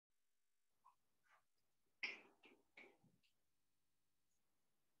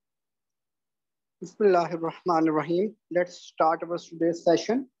Bismillahirrahmanirrahim. Let's start our today's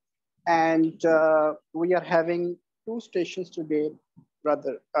session. And we are having two stations today,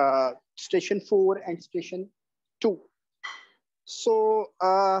 brother. Station 4 and Station 2. So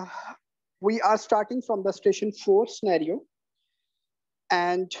we are starting from the Station 4 scenario.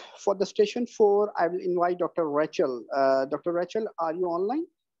 And for the Station 4, I will invite Dr. Rachel. Dr. Rachel, are you online?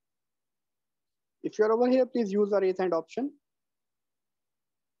 If you're over here, please use the raise hand option.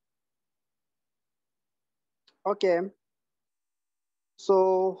 Okay.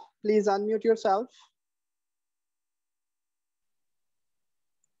 So please unmute yourself.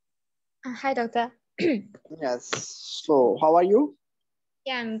 Hi, doctor. Yes. So how are you?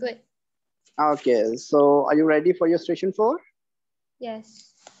 Yeah, I'm good. Okay. So are you ready for your station 4?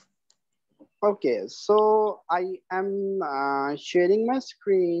 Yes. Okay. So I am sharing my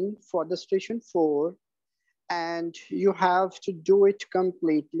screen for the station 4, and you have to do it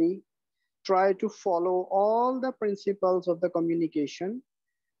completely. Try to follow all the principles of the communication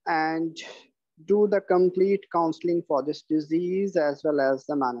and do the complete counseling for this disease as well as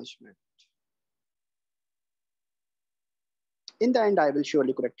the management. In the end, I will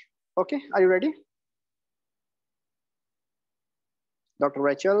surely correct you. Okay, are you ready? Dr.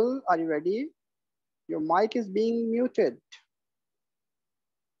 Rachel, are you ready? Your mic is being muted.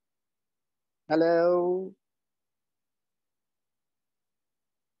 Hello.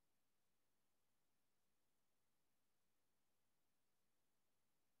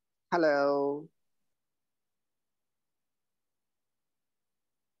 Hello.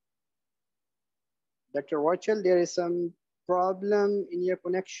 Dr. Rachel, there is some problem in your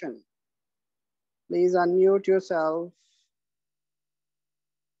connection. Please unmute yourself.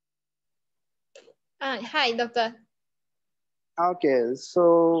 Hi, doctor. Okay,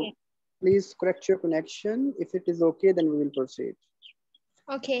 so please correct your connection. If it is okay, then we will proceed.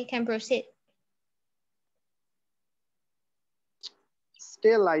 Okay, can proceed.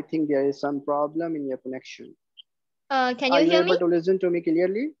 Still, I think there is some problem in your connection. Can Are you you hear able me? to listen to me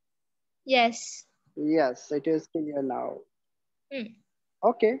clearly? Yes. Yes, it is clear now. Mm.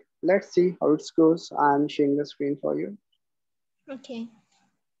 Okay, let's see how it goes. I'm sharing the screen for you. Okay.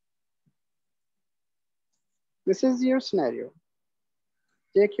 This is your scenario.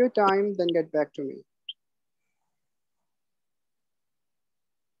 Take your time, then get back to me.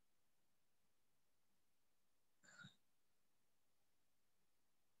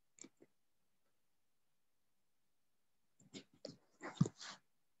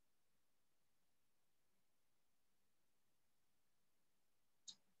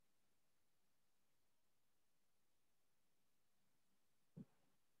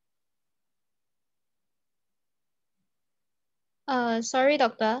 Sorry,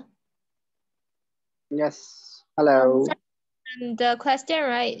 doctor. Yes, hello. Sorry, the question,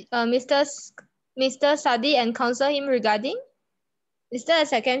 right? Mr. Sadi and counsel him regarding. Is there a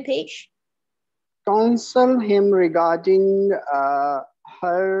second page? Counsel him regarding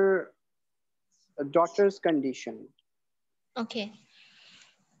her daughter's condition. Okay.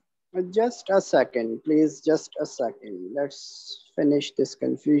 Just a second, please, just a second. Let's finish this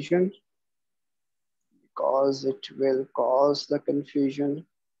confusion because it will cause the confusion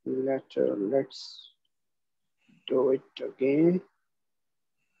later. Let's do it again.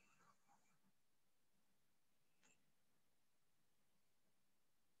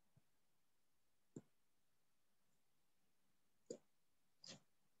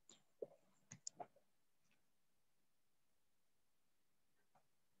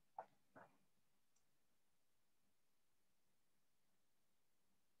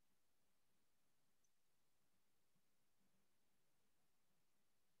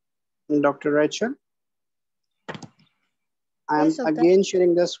 Dr. Rachel, Yes, I'm doctor. again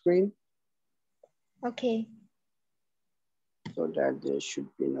sharing the screen Okay. so that there should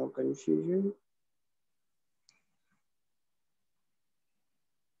be no confusion.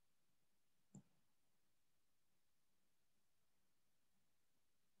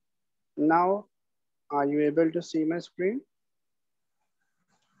 Now, are you able to see my screen?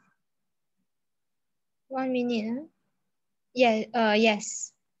 1 minute. Huh? Yeah.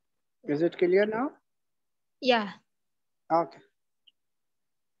 Yes. Is it clear now? Yeah. Okay.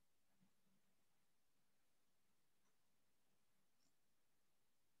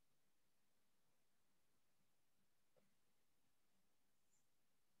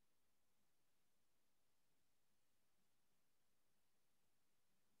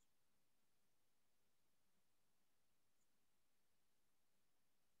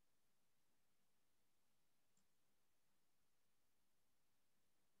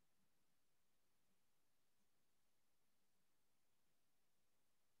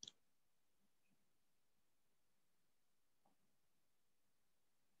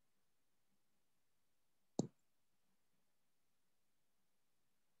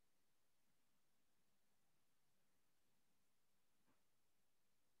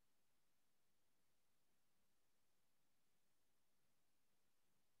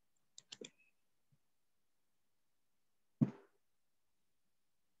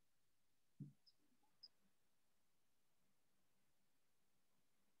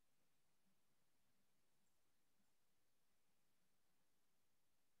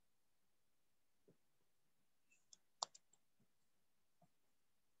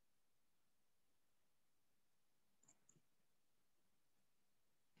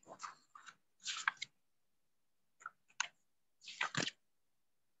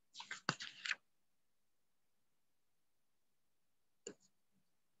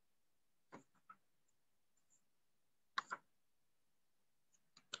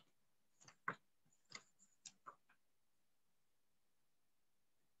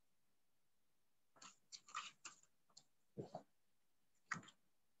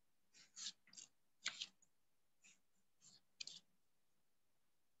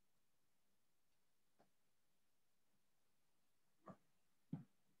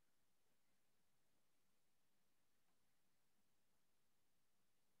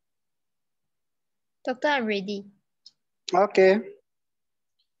 Doctor, I'm ready. Okay.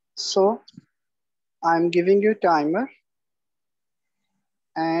 So I'm giving you timer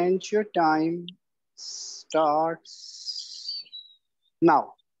and your time starts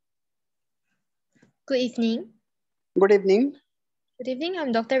now. Good evening. Good evening. Good evening,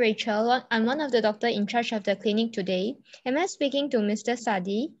 I'm Dr. Rachel. I'm one of the doctors in charge of the clinic today. Am I speaking to Mr.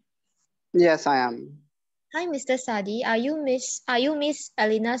 Sadi? Yes, I am. Hi, Mr. Sadi. Are you Miss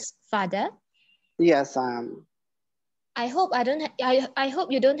Alina's father? Yes, I am. I hope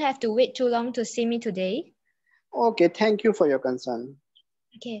you don't have to wait too long to see me today. Okay, thank you for your concern.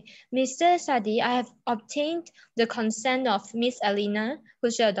 Okay, Mr. Sadi, I have obtained the consent of Miss Alina,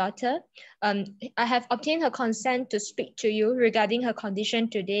 who's your daughter. I have obtained her consent to speak to you regarding her condition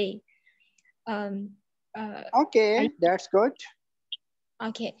today. Um, are Okay, that's good.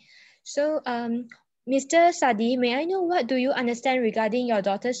 Okay, so Mr. Sadi, may I know what do you understand regarding your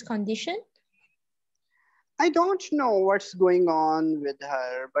daughter's condition? I don't know what's going on with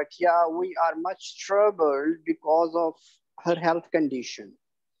her, but yeah, we are much troubled because of her health condition.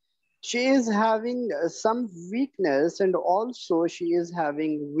 She is having some weakness and also she is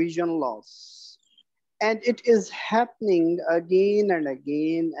having vision loss. And it is happening again and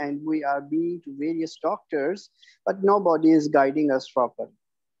again, and we are being to various doctors, but nobody is guiding us properly.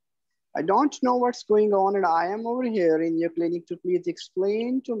 I don't know what's going on, and I am over here in your clinic to please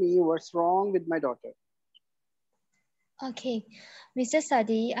explain to me what's wrong with my daughter. Okay, Mr.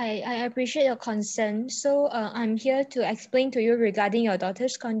 Sadi, I appreciate your concern. So I'm here to explain to you regarding your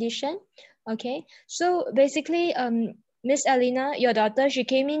daughter's condition. Okay, so basically, Miss Alina, your daughter, she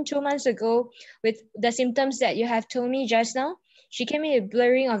came in 2 months ago with the symptoms that you have told me just now. She came in with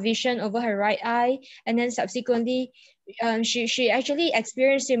blurring of vision over her right eye, and then subsequently, she actually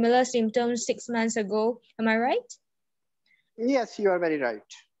experienced similar symptoms 6 months ago. Am I right? Yes, you are very right.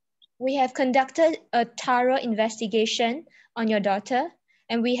 We have conducted a thorough investigation on your daughter,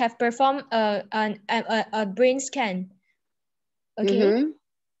 and we have performed a brain scan, okay, Mm-hmm.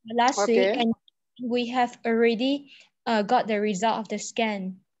 last week, Okay. and we have already got the result of the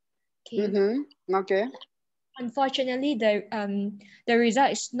scan. Okay. Mm-hmm. Okay. Unfortunately, the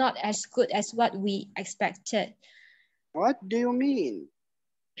result is not as good as what we expected. What do you mean?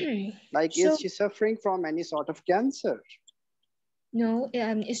 Like, is So she suffering from any sort of cancer? no,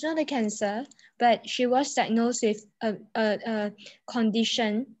 it's not a cancer, but she was diagnosed with a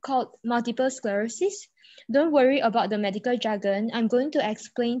condition called multiple sclerosis. Don't worry about the medical jargon. I'm going to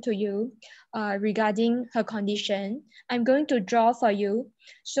explain to you regarding her condition. I'm going to draw for you.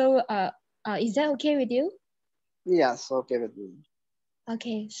 So, is that okay with you? Yes, okay with me.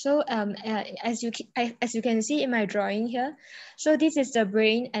 Okay, so as you can see in my drawing here, so this is the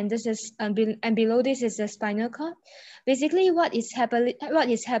brain, and this is and below this is the spinal cord. Basically, what is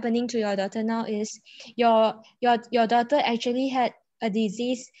happening to your daughter now is your daughter actually had a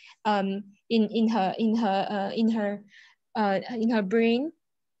disease in her brain,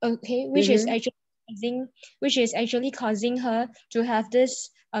 okay, Mm-hmm. which is actually causing her to have this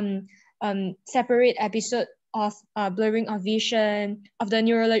separate episode of blurring of vision, of the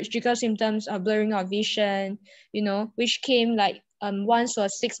neurological symptoms of blurring of vision, which came like once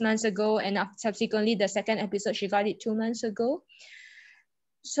was 6 months ago, and subsequently the second episode she got it 2 months ago.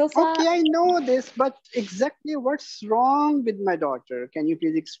 So far, Okay, I know this, but exactly what's wrong with my daughter? Can you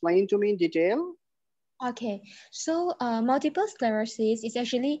please explain to me in detail? okay. So multiple sclerosis is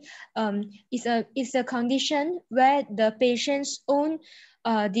actually is a condition where the patient's own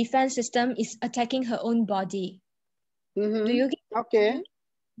defense system is attacking her own body. Do Mm-hmm. you get? Okay. Mhm.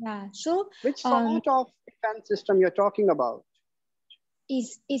 Yeah. So Which um, sort of defense system you're talking about?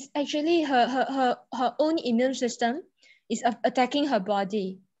 is actually her own immune system is attacking her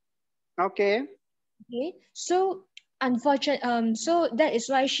body. Okay. Okay, so so that is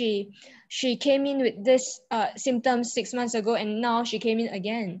why she came in with this symptoms 6 months ago, and now she came in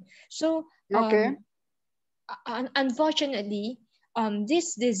again. So Okay. unfortunately,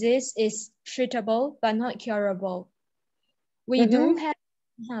 this disease is treatable but not curable. We do Mm-hmm.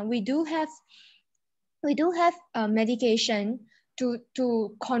 have we do have medication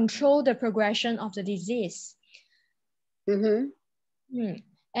to control the progression of the disease. Mm-hmm. Hmm.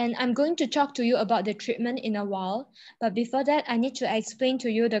 And I'm going to talk to you about the treatment in a while. But before that, I need to explain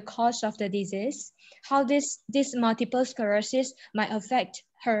to you the cause of the disease, how this multiple sclerosis might affect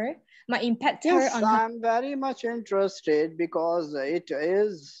her, might impact her Yes, on her. I'm very much interested because it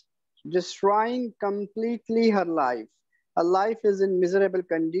is destroying completely her life. Her life is in miserable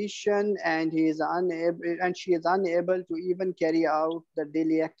condition and he is unable and she is unable to even carry out the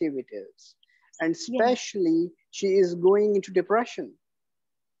daily activities. And Yeah. especially she is going into depression.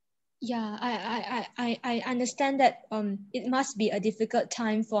 Yeah, I understand that it must be a difficult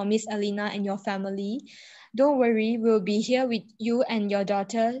time for Miss Alina and your family. Don't worry, we'll be here with you and your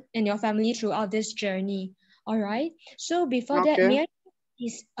daughter and your family throughout this journey. All right. So before that, Okay. may I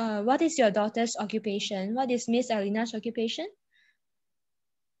is what is your daughter's occupation? What is Miss Alina's occupation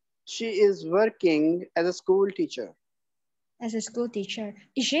She is working as a school teacher. as a school teacher?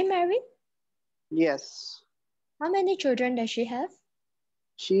 Is she married? Yes. How many children does she have?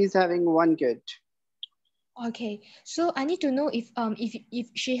 She's having one kid. Okay, so I need to know if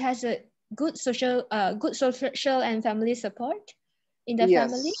she has a good social and family support in the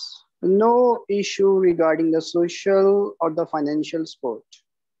family. Yes. No issue regarding the social or the financial support.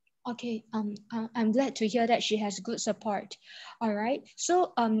 Okay, I'm glad to hear that she has good support. All right,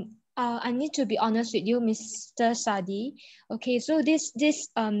 so I need to be honest with you, Mr. Sadi. Okay, so this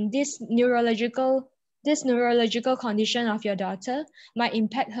neurological condition of your daughter might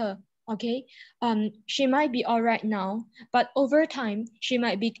impact her. Okay, she might be all right now, but over time,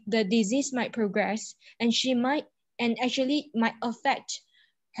 the disease might progress, and she might and actually might affect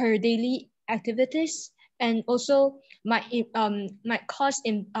her daily activities, and also might cause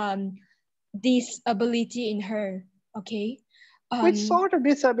disability in her. Okay. Which um sort of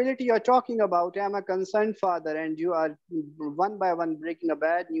disability you're talking about? I'm a concerned father and you are one by one breaking a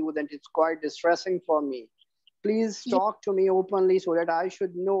bad news and it's quite distressing for me. Please yeah, talk to me openly so that I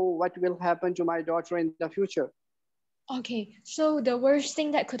should know what will happen to my daughter in the future. okay, so the worst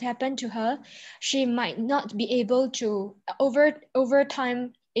thing that could happen to her, she might not be able to over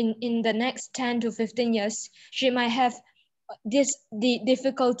time, in the next 10 to 15 years, she might have the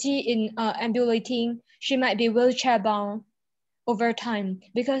difficulty in ambulating. She might be wheelchair bound over time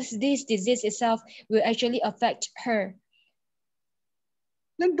because this disease itself will actually affect her.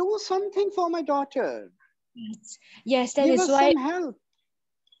 Then do something for my daughter. Yes, that Give is us why. some help.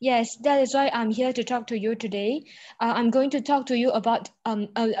 Yes, that is why I'm here to talk to you today. I'm going to talk to you about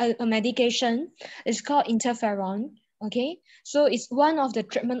a medication. It's called interferon. Okay, so it's one of the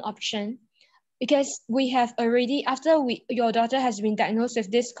treatment option because we have already, after your daughter has been diagnosed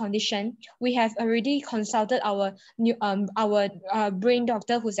with this condition, we have already consulted our brain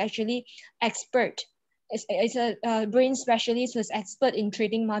doctor who's actually expert. It's a brain specialist who's expert in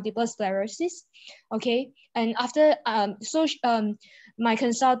treating multiple sclerosis. Okay, and after my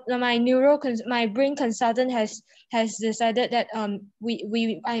brain consultant has decided that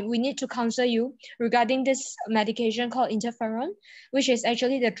we need to counsel you regarding this medication called interferon, which is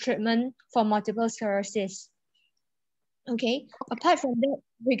actually the treatment for multiple sclerosis. Okay. Apart from that,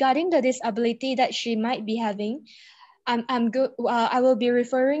 regarding the disability that she might be having, I'm good. I will be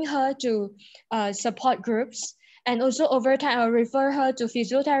referring her to support groups, and also over time I'll refer her to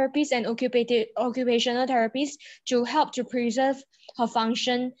physiotherapists and occupational therapists to help to preserve her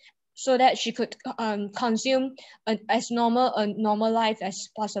function, so that she could consume a normal life as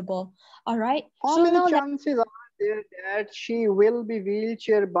possible. All right. How So many now let chances are there that she will be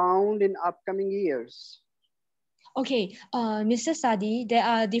wheelchair bound in upcoming years? Okay, Mr. Sadi, there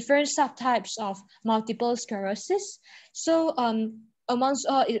are different subtypes of multiple sclerosis. So, amongst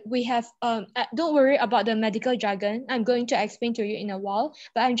all, we have, don't worry about the medical jargon. I'm going to explain to you in a while,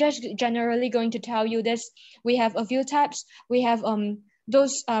 but I'm just generally going to tell you this. We have a few types. We have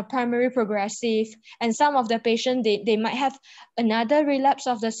those primary progressive, and some of the patient, they might have another relapse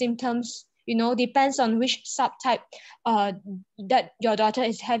of the symptoms. Depends on which subtype uh, that your daughter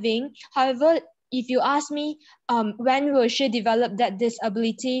is having. However, if you ask me, when will she develop that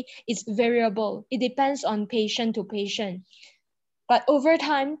disability, is variable. It depends on patient to patient. But over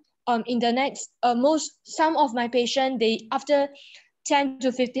time, in the next, some of my patient, they after 10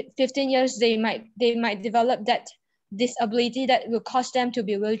 to 15 years, they might develop that disability that will cause them to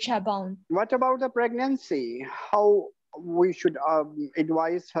be wheelchair bound. What about the pregnancy? How we should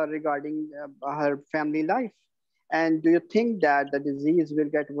advise her regarding her family life? And do you think that the disease will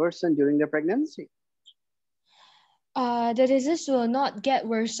get worsened during the pregnancy? The disease will not get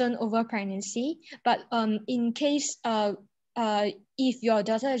worsened over pregnancy, but in case if your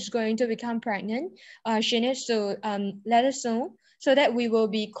daughter is going to become pregnant, she needs to let us know, so that we will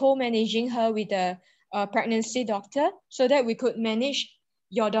be co-managing her with the pregnancy doctor, so that we could manage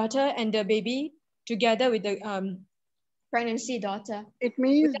your daughter and the baby together with the pregnancy daughter. It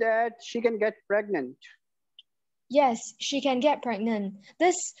means that she can get pregnant. Yes, she can get pregnant.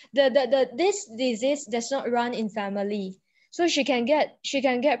 This disease does not run in family. So she can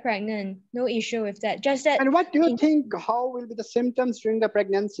get pregnant. No issue with that. Just that And what do you in, think? How will be the symptoms during the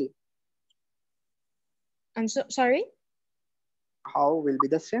pregnancy? I'm so sorry. How will be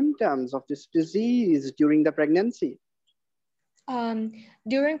the symptoms of this disease during the pregnancy?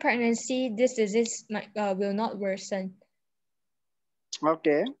 During pregnancy, this disease will not worsen.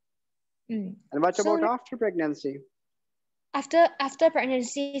 Okay. Mm. And what So about after pregnancy? after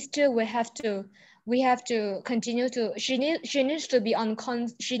pregnancy, still we have to continue to she needs to be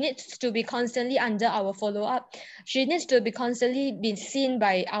she needs to be constantly under our follow-up. She needs to be constantly be seen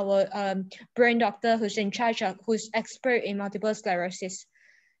by our brain doctor who's in charge of who's expert in multiple sclerosis.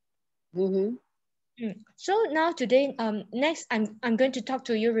 Mm-hmm. So now today, next I'm going to talk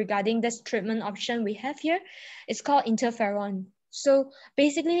to you regarding this treatment option we have here. It's called interferon. So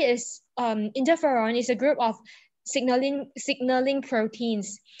basically, is interferon is a group of signaling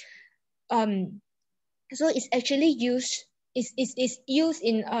proteins. So it's actually used is used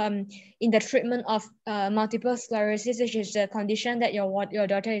in the treatment of multiple sclerosis, which is the condition that your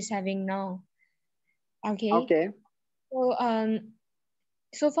daughter is having now. Okay. Okay. So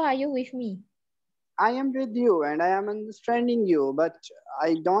so far, are you with me? I am with you and I am understanding you, but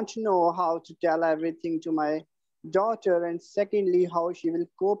I don't know how to tell everything to my daughter. And secondly, how she will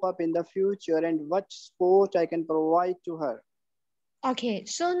cope up in the future and what support I can provide to her. Okay,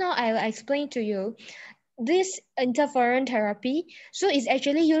 so now I'll explain to you. This interferon therapy, so it's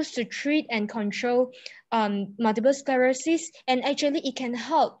actually used to treat and control multiple sclerosis, and actually it can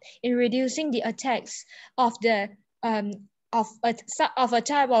help in reducing the attacks of the um, of a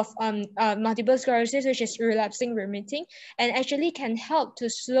type of multiple sclerosis, which is relapsing remitting, and actually can help to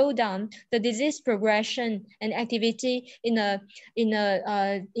slow down the disease progression and activity in a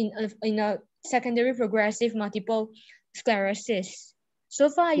secondary progressive multiple sclerosis. So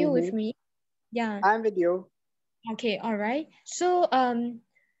far, are you with Mm-hmm. me? Yeah. I'm with you. Okay, all right. So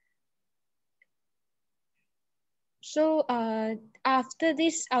after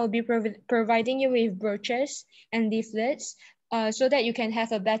this, I'll be providing you with brochures and leaflets, so that you can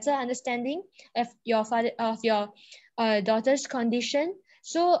have a better understanding of your daughter's condition.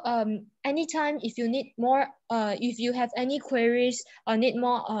 So anytime if you need more, if you have any queries or need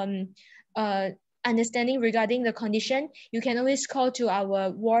more understanding regarding the condition, you can always call to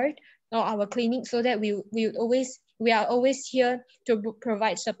our ward or our clinic, so that we are always here to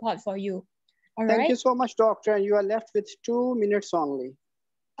provide support for you. All Thank right. you so much, doctor. And you are left with 2 minutes only.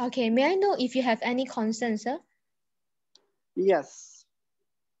 Okay. May I know if you have any concerns, sir? Yes.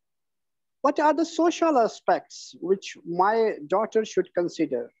 What are the social aspects which my daughter should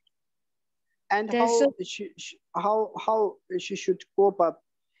consider? And There's how so how she should cope up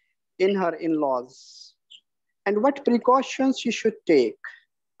in her in-laws? And what precautions she should take?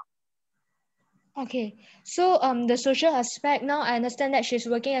 Okay. So the social aspect, now I understand that she's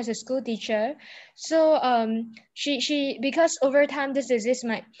working as a school teacher. So she because over time this disease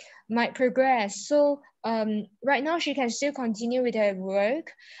might progress. So right now she can still continue with her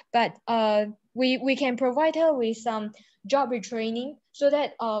work, but we can provide her with some job retraining, so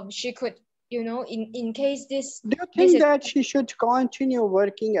that she could, in case Do you this think is. that she should continue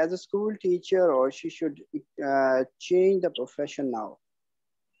working as a school teacher or she should change the profession now?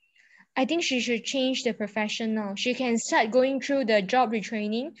 I think she should change the profession now. She can start going through the job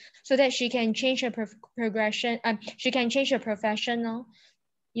retraining, so that she can change her progression. She can change her profession now.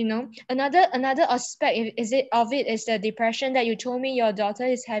 Another aspect of it is the depression that you told me your daughter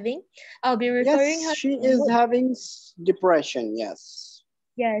is having. I'll be referring Yes, her she to is having depression. Yes.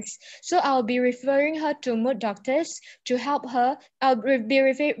 Yes, so I'll be referring her to mood doctors to help her.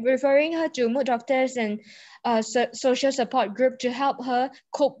 Referring her to mood doctors and social support group to help her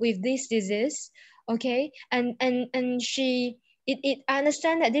cope with this disease. Okay, and I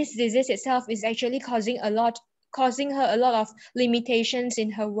understand that this disease itself is actually causing her a lot of limitations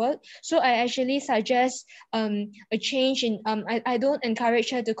in her work. So I actually suggest a change in I don't encourage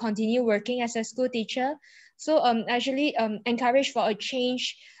her to continue working as a school teacher. So actually encourage for a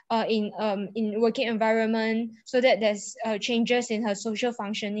change in working environment, so that there's changes in her social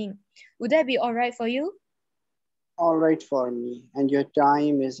functioning. Would that be all right for you? All right for me. And your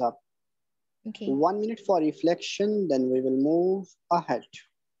time is up. Okay. 1 minute for reflection, then we will move ahead.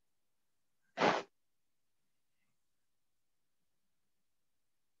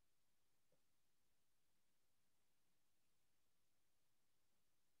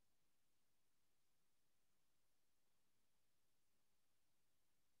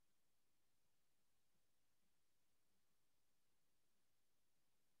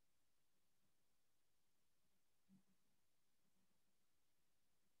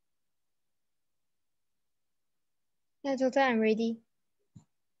 Yeah, doctor, I'm ready.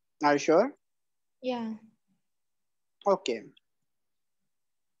 Are you sure? Yeah. Okay.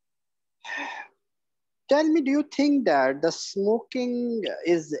 Tell me, do you think that the smoking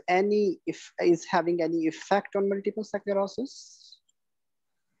is having any effect on multiple sclerosis?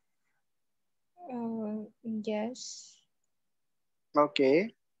 Yes.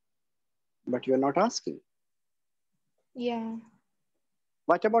 Okay, but you're not asking. Yeah.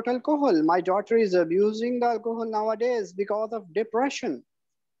 What about alcohol? My daughter is abusing the alcohol nowadays because of depression.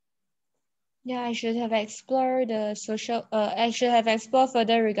 Yeah, I should have explored the social. I should have explored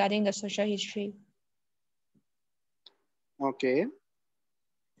further regarding the social history. Okay.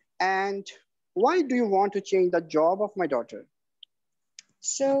 And why do you want to change the job of my daughter?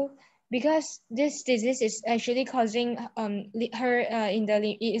 So, because this disease is actually causing her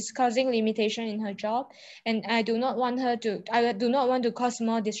it is causing limitation in her job, and I do not want her to. I do not want to cause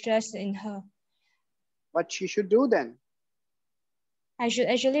more distress in her. What she should do then? I should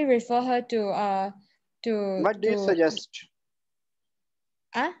actually refer her What do you to suggest?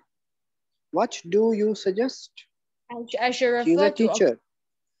 uh, What do you suggest? I should She is a refer to teacher.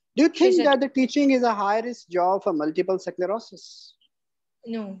 Do you she's think a that the teaching is a high risk job for multiple sclerosis?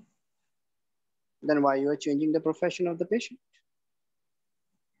 no. Then why you are changing the profession of the patient?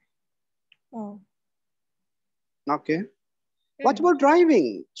 Oh. Okay. What about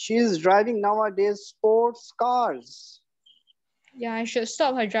driving? She is driving nowadays sports cars. Yeah, I should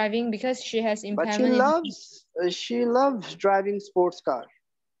stop her driving because she has But impairment in she loves driving sports car.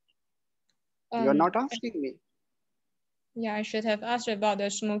 You're um not asking me. yeah, I should have asked about the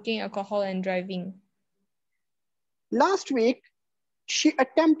smoking, alcohol, and driving. Last week, she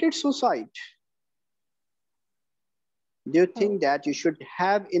attempted suicide. Do you Oh, think that you should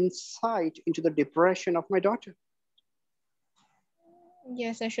have insight into the depression of my daughter?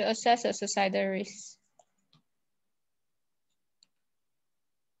 yes, I should assess the suicidal risk.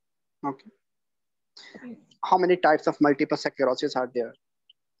 Okay. How many types of multiple sclerosis are there?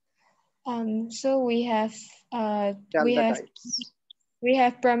 So we have Tell the types.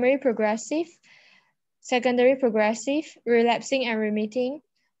 primary progressive, secondary progressive, relapsing and remitting,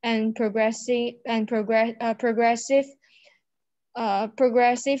 and progressive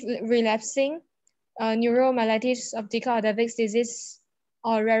relapsing, neuromyelitis optica or Davies disease,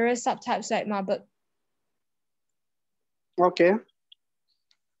 or rarer subtypes like Marburg. Okay.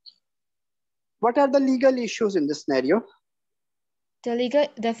 What are the legal issues in this scenario?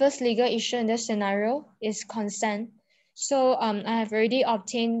 The first legal issue in this scenario is consent. So I have already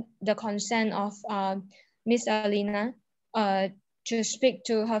obtained the consent of Miss Alina to speak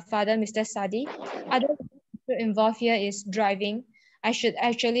to her father, Mr. Sadi. Other issue involved here is driving. I should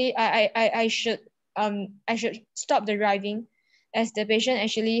actually I should stop the driving, as the patient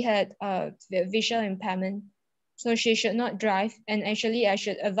actually had visual impairment. So she should not drive, and actually I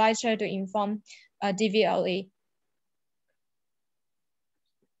should advise her to inform DVLA.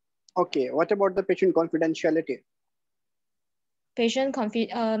 Okay. What about the patient confidentiality? I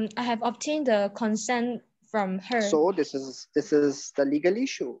have obtained the consent from her. So this is the legal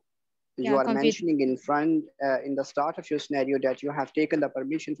issue. You Yeah, are mentioning in the start of your scenario that you have taken the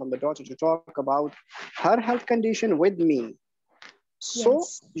permission from the daughter to talk about her health condition with me. So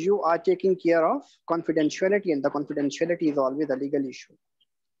yes. you are taking care of confidentiality, and the confidentiality is always a legal issue.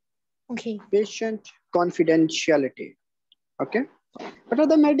 Okay. Patient confidentiality. Okay. What are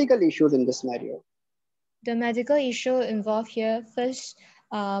the medical issues in this scenario? The medical issue involved here, first,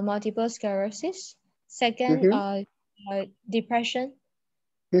 multiple sclerosis. Second, Mm-hmm. depression.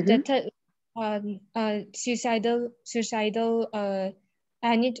 The Mm-hmm. third, suicidal.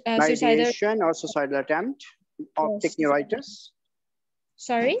 I need suicidal. Ideation or suicidal attempt, optic Yes. neuritis,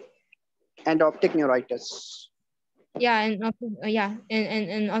 Sorry. and optic neuritis. Yeah, and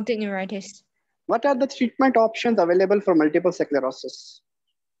optic neuritis. What are the treatment options available for multiple sclerosis?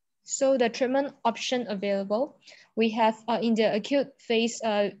 So the treatment option available, we have in the acute phase,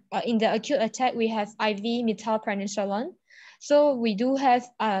 in the acute attack, we have IV methylprednisolone. So we do have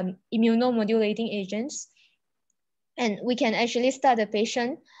immunomodulating agents, and we can actually start the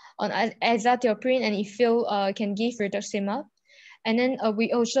patient on azathioprine, and if fail, can give rituximab. And then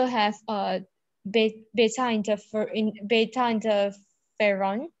we also have beta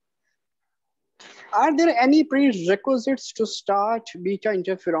interferon. Are there any prerequisites to start beta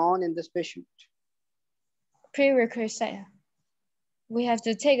interferon in this patient? Prerequisite. We have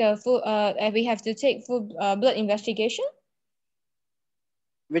to take full blood investigation.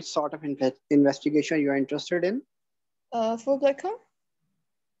 Which sort of investigation you are interested in? Full blood count.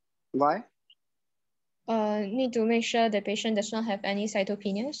 Why? Need to make sure the patient does not have any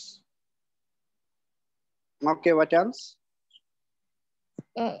cytopenias. Okay, what else?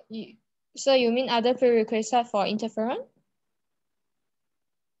 So you mean other prerequisite for interferon?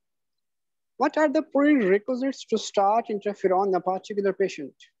 What are the prerequisites to start interferon in a particular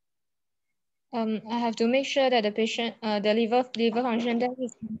patient? I have to make sure that the patient, the liver function test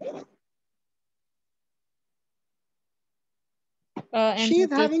is. She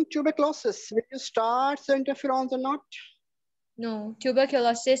is having tuberculosis. Will you start interferons or not? No,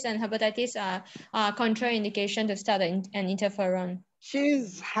 tuberculosis and hepatitis are contraindication to start an interferon. She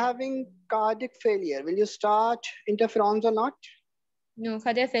is having cardiac failure. Will you start interferons or not? No,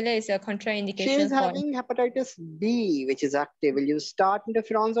 cardiac failure is a contraindication. She is having hepatitis B, which is active. Will you start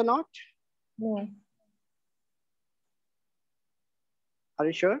interferons or not? No. Are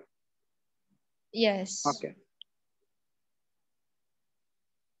you sure? Yes. Okay.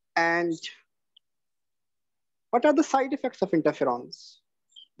 And what are the side effects of interferons?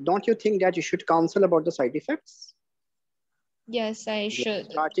 Don't you think that you should counsel about the side effects? Yes, I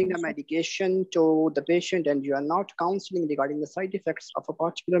should. Starting a medication to the patient and you are not counseling regarding the side effects of a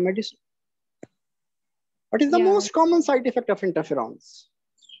particular medicine. What is the most common side effect of interferons?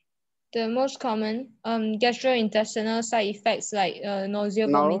 The most common gastrointestinal side effects like nausea,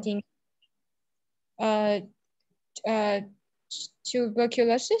 vomiting,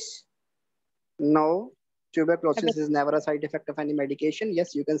 tuberculosis? No, tuberculosis is never a side effect of any medication.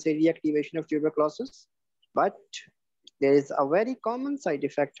 Yes, you can say reactivation of tuberculosis, but there is a very common side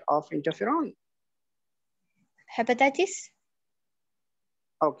effect of interferon. Hepatitis?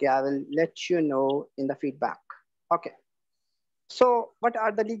 Okay, I will let you know in the feedback. Okay. So what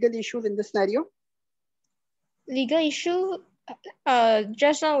are the legal issues in this scenario? Legal issue?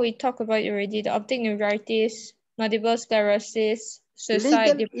 Just now we talked about it already, the optic neuritis, multiple sclerosis,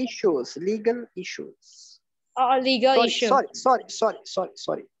 suicide. Legal issues. Legal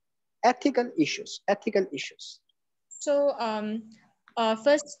Sorry. Ethical issues. So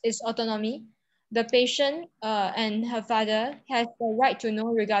first is autonomy. The patient and her father has the right to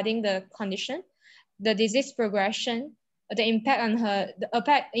know regarding the condition, the disease progression, the impact on her,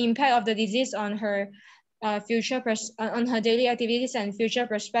 the impact of the disease on her on her daily activities and future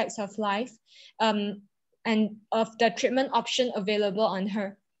prospects of life, and of the treatment option available on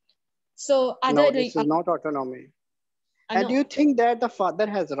her. So no, this is not autonomy. And do you think that the father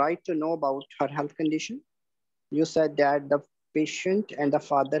has right to know about her health condition? You said that the patient and the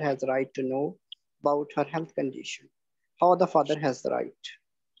father has right to know about her health condition. How the father has the right?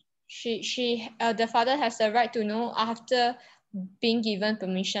 The father has the right to know after being given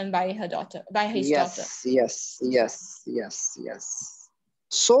permission by her daughter, by his daughter. Yes.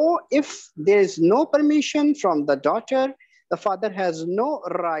 So if there is no permission from the daughter, the father has no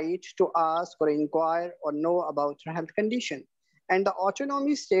right to ask or inquire or know about her health condition. And the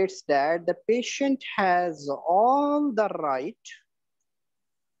autonomy states that the patient has all the right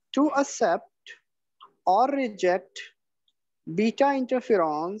to accept or reject beta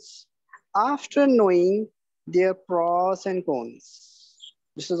interferons after knowing their pros and cons.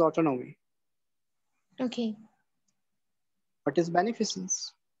 This is autonomy. Okay. What is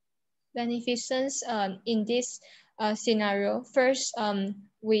beneficence? Beneficence in this scenario, first,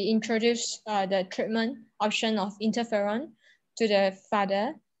 we introduce the treatment option of interferon to the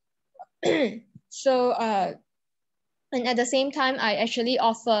father. So, and at the same time, I actually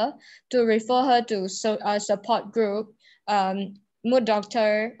offer to refer her to a support group, mood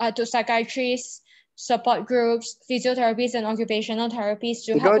doctor, to psychiatrists, support groups, physiotherapists, and occupational therapists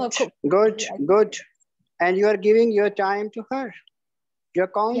to help her cope. Good. And you are giving your time to her. You're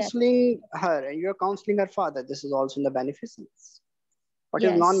counseling her and you're counseling her father. This is also in the beneficence. What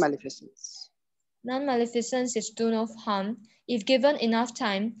is non-maleficence? Non-maleficence is do no harm. If given enough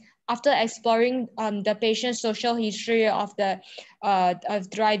time, after exploring the patient's social history of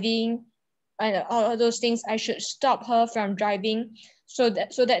driving and all those things, I should stop her from driving so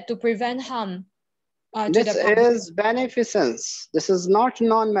that to prevent harm. This is beneficence. This is not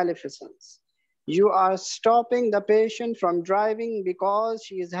non-maleficence. You are stopping the patient from driving because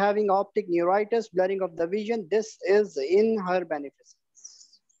she is having optic neuritis, blurring of the vision. This is in her beneficence.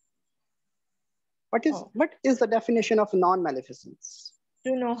 What is the definition of non-maleficence?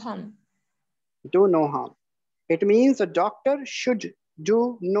 Do no harm. Do no harm. It means a doctor should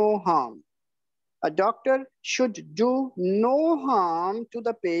do no harm. A doctor should do no harm to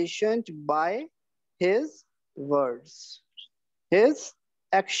the patient by his words, his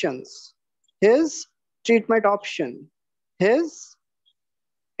actions, his treatment option, his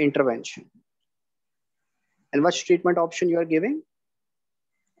intervention. And which treatment option you are giving?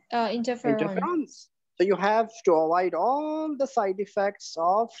 Interferons. So you have to avoid all the side effects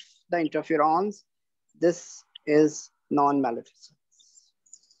of the interferons. This is non-maleficence.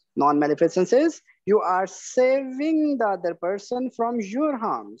 Non-maleficence is you are saving the other person from your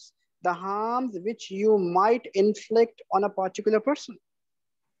harms. the harms which you might inflict on a particular person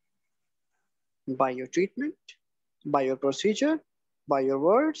by your treatment, by your procedure, by your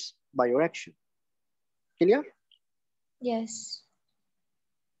words, by your action. Clear? Yes.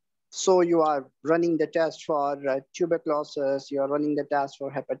 So you are running the test for tuberculosis, you are running the test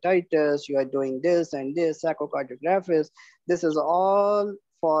for hepatitis, you are doing this and this, echocardiography. This is all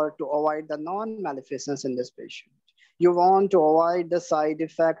for to avoid the non-maleficence in this patient. You want to avoid the side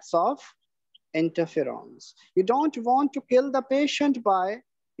effects of interferons. You don't want to kill the patient by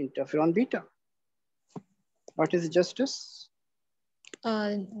interferon beta. What is justice?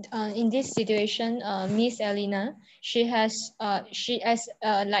 In this situation, Miss Elena, she has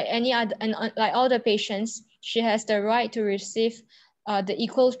like any other and like all the patients, she has the right to receive the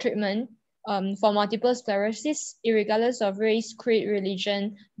equal treatment for multiple sclerosis, regardless of race, creed,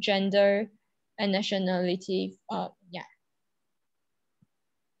 religion, gender, and nationality. Yeah.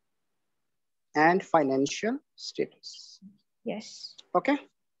 And financial status. Yes. Okay,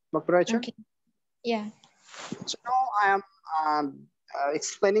 Dr. Rachel? Okay. Yeah. So now I am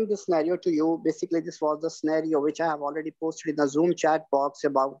explaining the scenario to you. Basically, this was the scenario which I have already posted in the Zoom chat box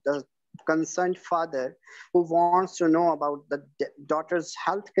about the concerned father who wants to know about the daughter's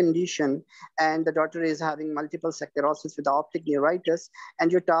health condition, and the daughter is having multiple sclerosis with optic neuritis,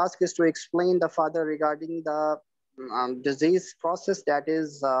 and your task is to explain the father regarding the disease process, that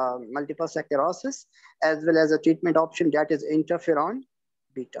is multiple sclerosis, as well as a treatment option, that is interferon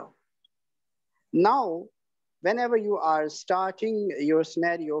beta. Now, whenever you are starting your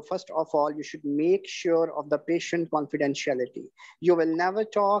scenario, first of all, you should make sure of the patient confidentiality. You will never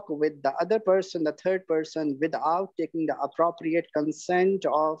talk with the other person, the third person, without taking the appropriate consent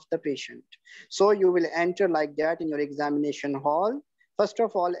of the patient. So you will enter like that in your examination hall. First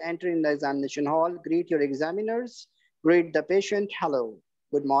of all, enter in the examination hall, greet your examiners, greet the patient. Hello,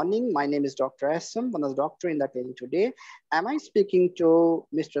 good morning. My name is Dr. Ahsam, one of the doctor in the clinic today. Am I speaking to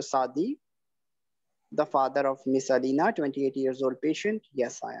Mr. Sadi, the father of Miss Alina, 28 years old patient?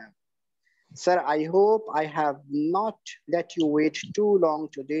 Yes, I am. Sir, I hope I have not let you wait too long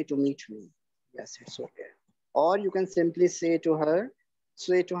today to meet me. Yes, it's okay. Or you can simply say to her,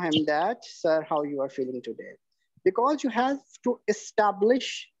 say to him that, sir, how you are feeling today? Because you have to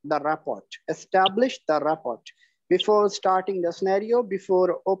establish the rapport, before starting the scenario,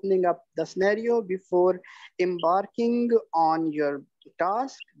 before opening up the scenario, before embarking on your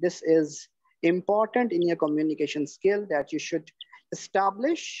task. This is important in your communication skill, that you should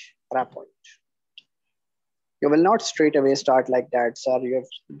establish rapport. You will not straight away start like that, sir, your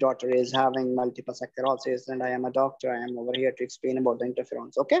daughter is having multiple sclerosis and I am a doctor, I am over here to explain about the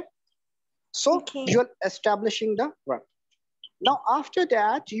interferons. Okay, so Okay. you're establishing the rapport. Now after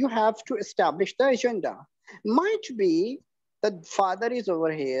that, you have to establish the agenda. Might be the father is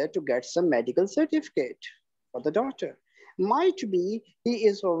over here to get some medical certificate for the daughter. Might be he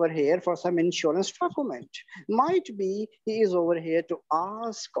is over here for some insurance document. Might be he is over here to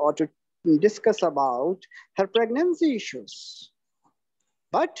ask or to discuss about her pregnancy issues.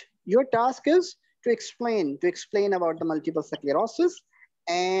 But your task is to explain about the multiple sclerosis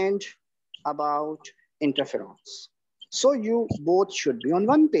and about interferons. So you both should be on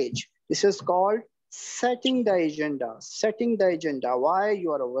one page. This is called setting the agenda. Setting the agenda. Why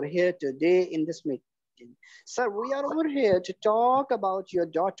you are over here today in this meeting? Sir, we are over here to talk about your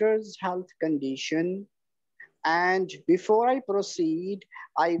daughter's health condition. And before I proceed,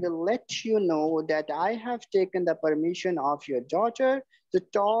 I will let you know that I have taken the permission of your daughter to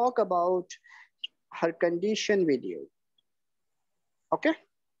talk about her condition with you. Okay?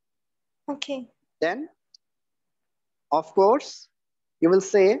 Okay. Then, of course, you will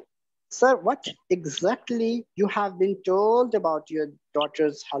say, sir, what exactly you have been told about your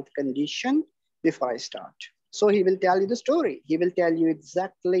daughter's health condition before I start? So he will tell you the story. He will tell you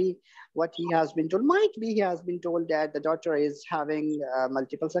exactly what he has been told. Might be he has been told that the daughter is having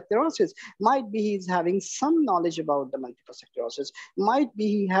multiple sclerosis. Might be he's having some knowledge about the multiple sclerosis. Might be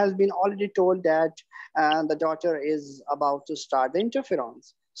he has been already told that the daughter is about to start the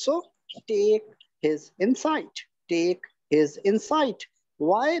interferons. So take his insight. Take his insight.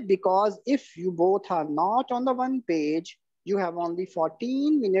 Why? Because if you both are not on the one page, you have only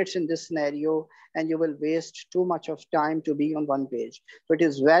 14 minutes in this scenario and you will waste too much of time to be on one page. So it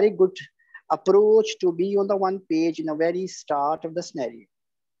is very good approach to be on the one page in the very start of the scenario.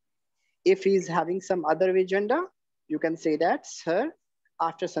 If he's having some other agenda, you can say that, sir,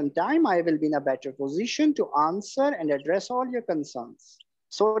 after some time, I will be in a better position to answer and address all your concerns,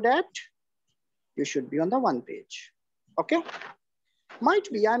 so that you should be on the one page. Okay? Might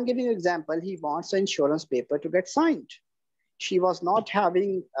be, I'm giving you an example, he wants an insurance paper to get signed. She was not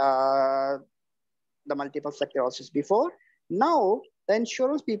having the multiple sclerosis before. Now, the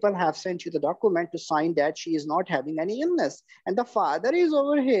insurance people have sent you the document to sign that she is not having any illness. And the father is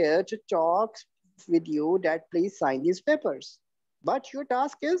over here to talk with you that please sign these papers. But your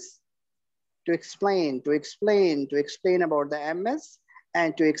task is to explain about the MS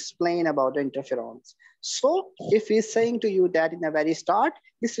and to explain about the interferons. So if he's saying to you that in the very start,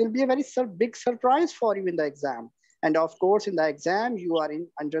 this will be a very big surprise for you in the exam. And of course, in the exam, you are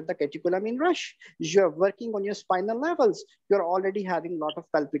under the catecholamine rush. You are working on your spinal levels. You're already having a lot of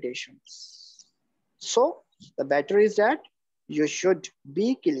palpitations. So the better is that you should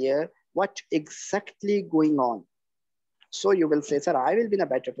be clear what exactly going on. So you will say, sir, I will be in a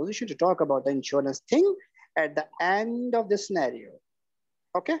better position to talk about the insurance thing at the end of the scenario.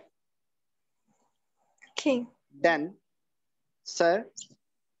 Okay? Okay. Then, sir,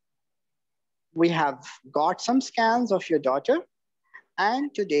 we have got some scans of your daughter,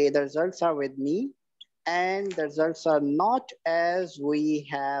 and today the results are with me, and the results are not as we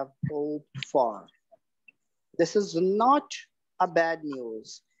have hoped for. This is not a bad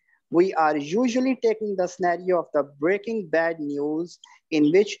news. We are usually taking the scenario of the breaking bad news in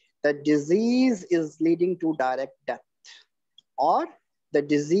which the disease is leading to direct death, or the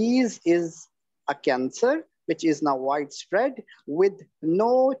disease is a cancer which is now widespread with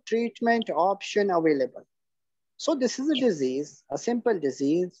no treatment option available. So this is a disease, a simple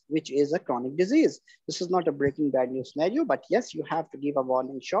disease, which is a chronic disease. This is not a breaking bad news scenario, but yes, you have to give a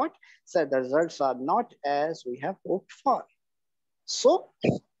warning shot. So the results are not as we have hoped for. So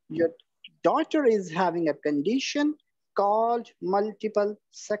your daughter is having a condition called multiple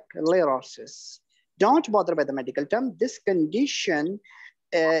sclerosis. Don't bother by the medical term. This condition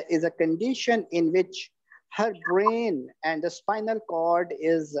is a condition in which her brain and the spinal cord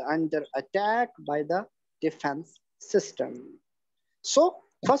is under attack by the defense system. So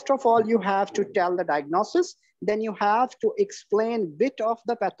first of all, you have to tell the diagnosis. Then you have to explain bit of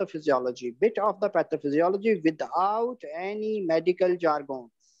the pathophysiology without any medical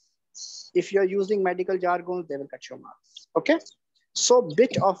jargon. If you're using medical jargon, they will cut your marks. Okay? So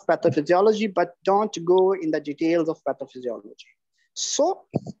bit of pathophysiology, but don't go in the details of pathophysiology. So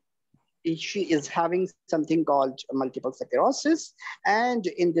she is having something called multiple sclerosis. And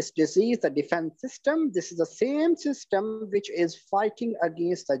in this disease, the defense system, this is the same system which is fighting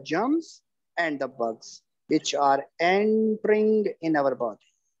against the germs and the bugs, which are entering in our body.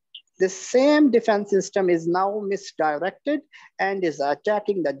 The same defense system is now misdirected and is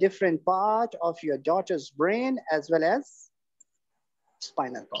attacking the different part of your daughter's brain as well as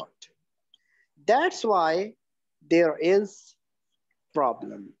spinal cord. That's why there is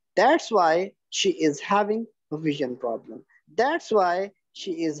problem. That's why she is having a vision problem. That's why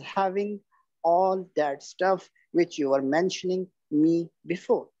she is having all that stuff which you were mentioning me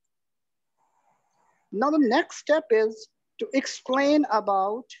before. Now the next step is to explain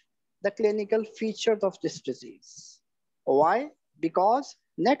about the clinical features of this disease. Why? Because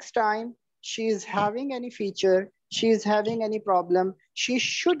next time she is having any feature, she is having any problem, she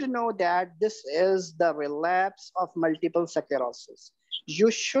should know that this is the relapse of multiple sclerosis.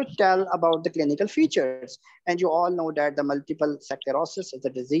 You should tell about the clinical features. And you all know that the multiple sclerosis is a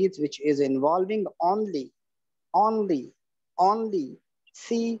disease which is involving only CNS,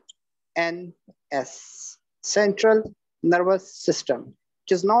 central nervous system.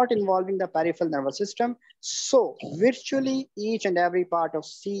 It is not involving the peripheral nervous system. So virtually each and every part of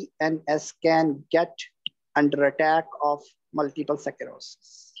CNS can get under attack of multiple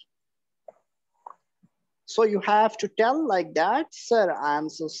sclerosis. So you have to tell like that, sir, I am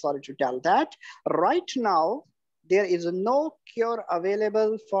so sorry to tell that. Right now, there is no cure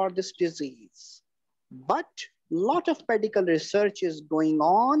available for this disease. But a lot of medical research is going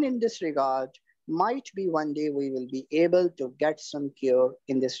on in this regard. Might be one day we will be able to get some cure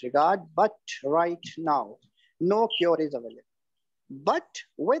in this regard. But right now, no cure is available. But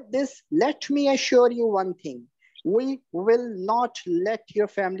with this, let me assure you one thing. We will not let your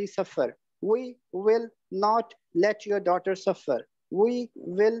family suffer. We will not let your daughter suffer. We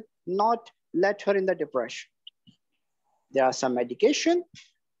will not let her in the depression. There are some medication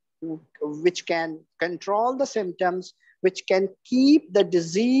which can control the symptoms, which can keep the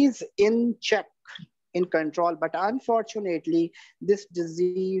disease in check, in control. But unfortunately, this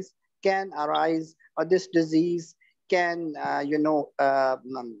disease can arise, or this disease can,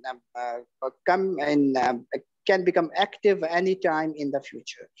 can become active anytime in the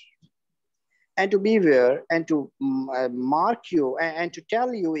future. And to be aware and to mark you and to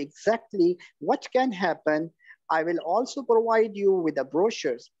tell you exactly what can happen, I will also provide you with the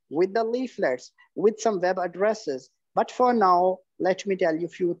brochures, with the leaflets, with some web addresses But for now, let me tell you a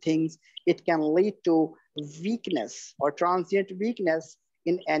few things. It can lead to weakness or transient weakness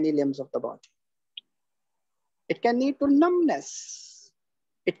in any limbs of the body. It can lead to numbness.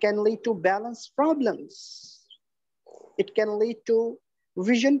 It can lead to balance problems. It can lead to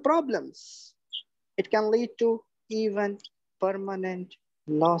vision problems. It can lead to even permanent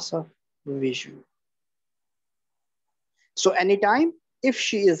loss of vision. So anytime if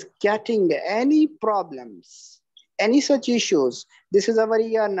she is getting any problems, any such issues, this is our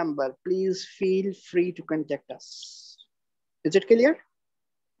ER number. Please feel free to contact us. Is it clear?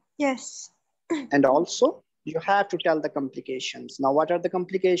 Yes. And also, you have to tell the complications. Now, what are the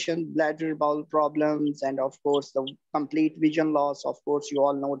complications? Bladder, bowel problems, and of course, the complete vision loss. Of course, you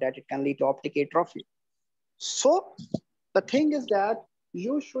all know that it can lead to optic atrophy. So, the thing is that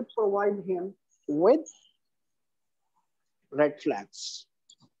you should provide him with red flags.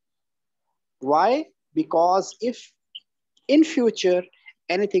 Why? Because if in future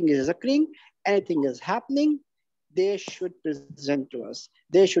anything is occurring, anything is happening, they should present to us.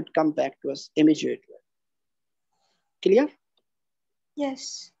 They should come back to us immediately. Clear?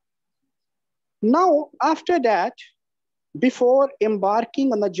 Yes. Now, after that, before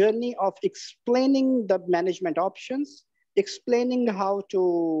embarking on the journey of explaining the management options, explaining how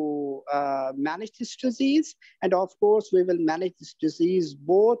to manage this disease, and of course, we will manage this disease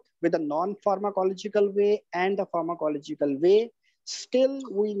both with a non-pharmacological way and the pharmacological way. Still,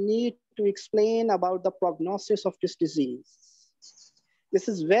 we need to explain about the prognosis of this disease. This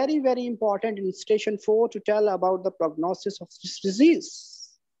is very, very important in station 4 to tell about the prognosis of this disease.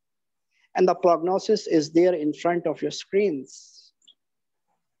 And the prognosis is there in front of your screens.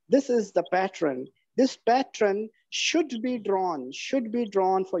 This is the pattern. This pattern should be drawn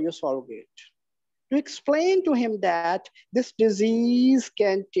for your surrogate. To explain to him that this disease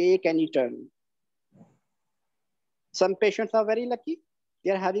can take any turn. Some patients are very lucky.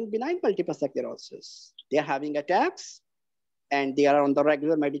 They are having benign multiple sclerosis. They are having attacks and they are on the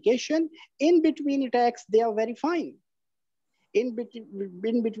regular medication. In between attacks, they are very fine. In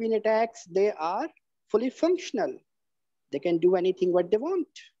between attacks, they are fully functional. They can do anything what they want.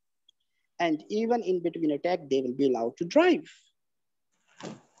 And even in between attack, they will be allowed to drive.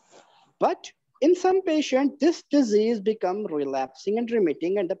 But in some patients, this disease becomes relapsing and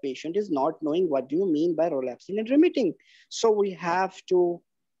remitting, and the patient is not knowing what do you mean by relapsing and remitting. So we have to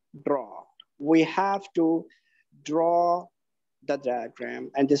draw. We have to draw the diagram,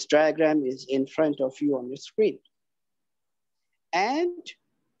 and this diagram is in front of you on your screen. And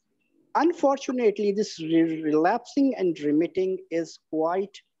unfortunately, this relapsing and remitting is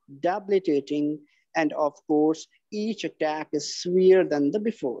quite debilitating. And of course, each attack is severe than the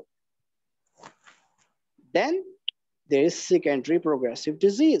before. Then there is secondary progressive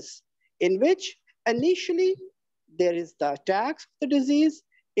disease, in which initially there is the attacks of the disease.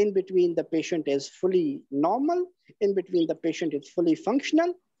 In between, the patient is fully normal. In between, the patient is fully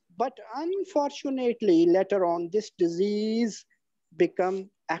functional. But unfortunately, later on, this disease become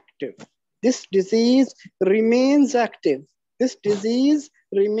active. This disease remains active. This disease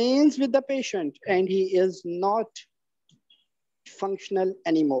remains with the patient and he is not functional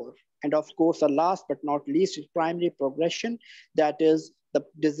anymore. And of course, the last but not least is primary progression. That is, the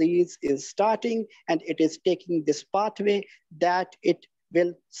disease is starting and it is taking this pathway that it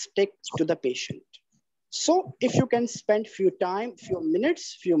will stick to the patient. So if you can spend few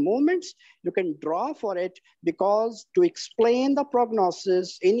minutes, few moments, you can draw for it, because to explain the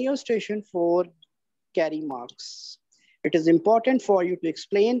prognosis in your station 4 carry marks. It is important for you to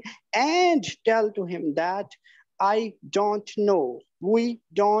explain and tell to him that I don't know, we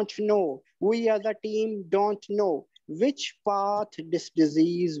don't know, we as a team don't know which path this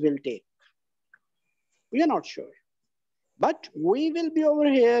disease will take. We are not sure, but we will be over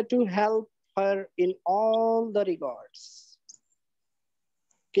here to help her in all the regards.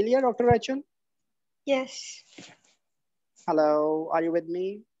 Clear, Dr. Rachel? Yes. Hello, are you with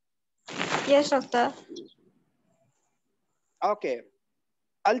me? Yes, doctor. Okay.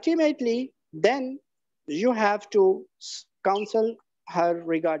 Ultimately, then you have to counsel her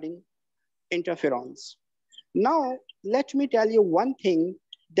regarding interferons. Now, let me tell you one thing,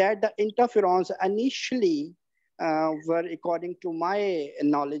 that the interferons initially were, according to my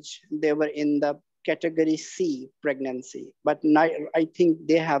knowledge, they were in the category C, pregnancy. But now, I think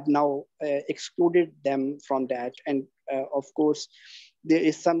they have now excluded them from that. And of course, there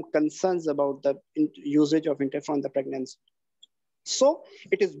is some concerns about the usage of interferon in the pregnancy. So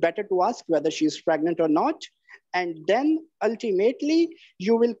it is better to ask whether she is pregnant or not. And then ultimately,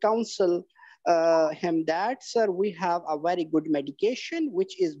 you will counsel him that, sir, we have a very good medication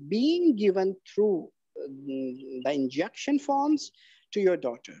which is being given through the injection forms to your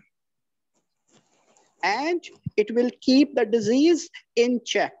daughter. And it will keep the disease in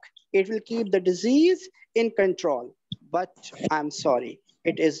check. It will keep the disease in control. But I'm sorry,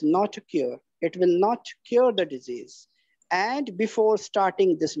 it is not a cure. It will not cure the disease. And before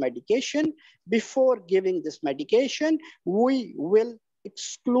starting this medication, before giving this medication, we will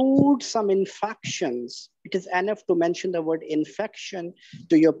exclude some infections. It is enough to mention the word infection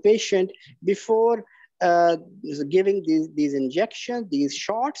to your patient before giving these injections, these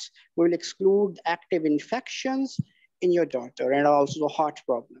shots. We will exclude active infections in your daughter and also heart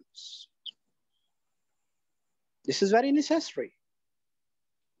problems. This is very necessary.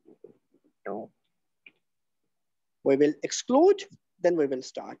 No. We will exclude, then we will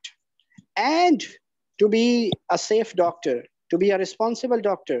start. And to be a safe doctor, to be a responsible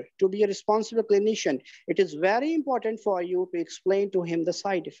doctor, to be a responsible clinician, it is very important for you to explain to him the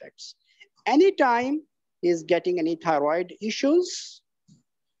side effects. Anytime he is getting any thyroid issues,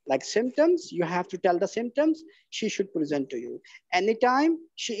 like symptoms, you have to tell the symptoms she should present to you. Anytime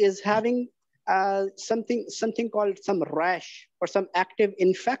she is having something called some rash or some active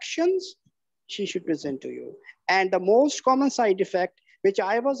infections, she should present to you. And the most common side effect, which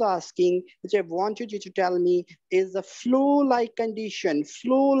I was asking, which I wanted you to tell me, is the flu-like condition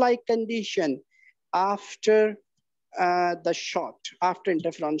after the shot, after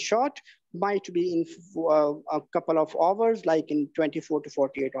interferon shot, might be in a couple of hours, like in 24 to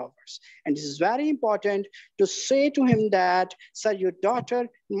 48 hours. And this is very important to say to him that, sir, your daughter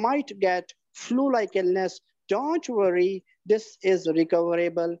might get flu-like illness. Don't worry, this is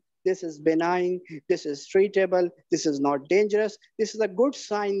recoverable. This is benign, this is treatable, this is not dangerous. This is a good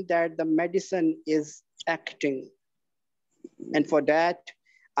sign that the medicine is acting. And for that,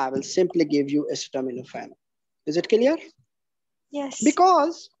 I will simply give you acetaminophen. Is it clear? Yes.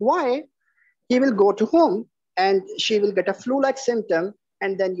 Because why? He will go to home and she will get a flu-like symptom,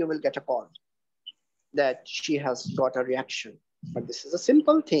 and then you will get a call that she has got a reaction. But this is a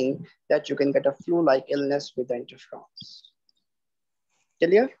simple thing that you can get a flu-like illness with the interferons.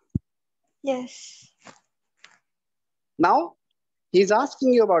 Clear? Yes. Now, he's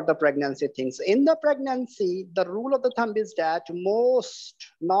asking you about the pregnancy things. In the pregnancy, the rule of the thumb is that most,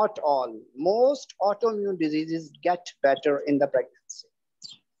 not all, most autoimmune diseases get better in the pregnancy.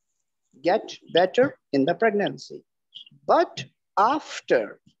 Get better in the pregnancy. But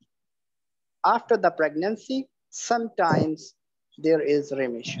after the pregnancy, sometimes there is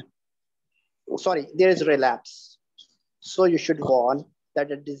remission. Sorry, there is relapse. So you should warn that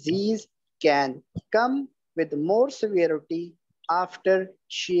a disease can come with more severity after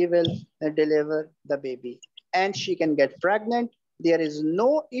she will deliver the baby, and she can get pregnant. There is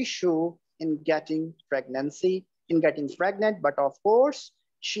no issue in getting pregnant, but of course,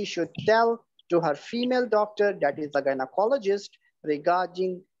 she should tell to her female doctor, that is a gynecologist,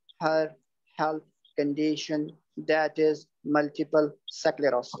 regarding her health condition, that is multiple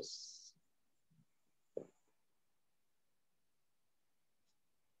sclerosis.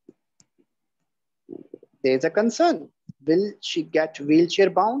 There is a concern. Will she get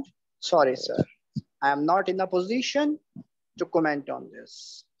wheelchair bound? Sorry, sir. I am not in a position to comment on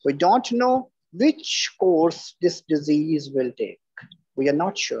this. We don't know which course this disease will take. We are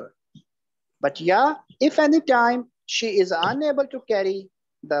not sure. But yeah, if any time she is unable to carry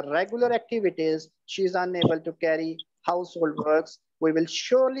the regular activities, she is unable to carry household works, we will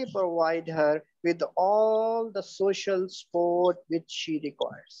surely provide her with all the social support which she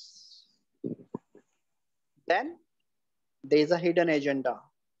requires. Then there is a hidden agenda.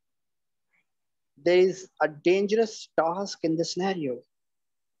 There is a dangerous task in the scenario.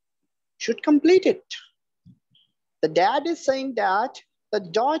 Should complete it. The dad is saying that the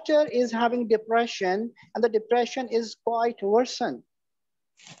daughter is having depression and the depression is quite worsened.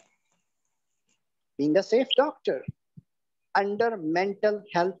 Being a safe doctor, under Mental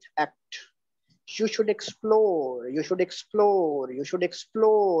Health Act, you should explore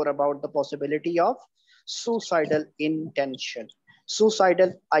about the possibility of suicidal intention,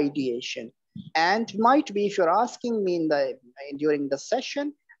 suicidal ideation. And might be, if you're asking me during the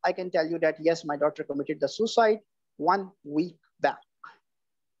session, I can tell you that yes, my daughter committed the suicide 1 week back.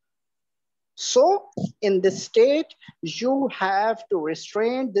 So in this state, you have to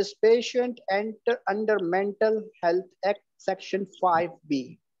restrain this patient under Mental Health Act Section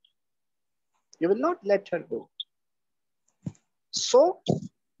 5B. You will not let her go. So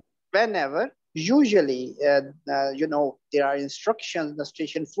whenever, usually, there are instructions in the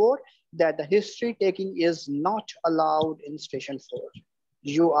Station 4 that the history taking is not allowed in Station 4.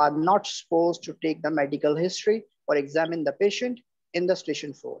 You are not supposed to take the medical history or examine the patient in the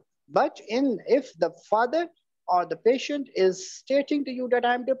Station 4. But if the father or the patient is stating to you that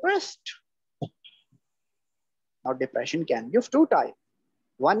I'm depressed, now depression can be of two types.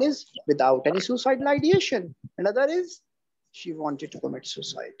 One is without any suicidal ideation, another is she wanted to commit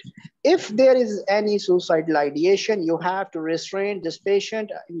suicide. If there is any suicidal ideation, you have to restrain this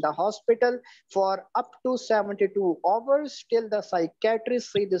patient in the hospital for up to 72 hours till the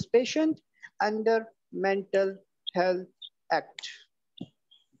psychiatrist see this patient under Mental Health Act.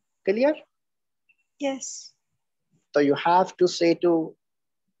 Clear? Yes. So you have to say to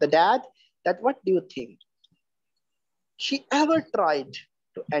the dad that what do you think? She ever tried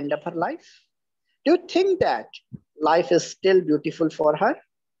to end up her life? Do you think that life is still beautiful for her?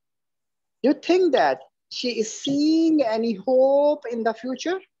 Do you think that she is seeing any hope in the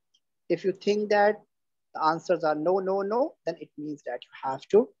future? If you think that the answers are no, no, no, then it means that you have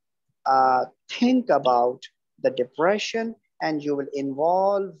to think about the depression, and you will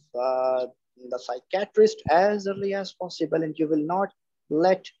involve the psychiatrist as early as possible, and you will not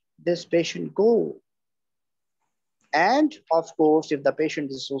let this patient go. And of course, if the patient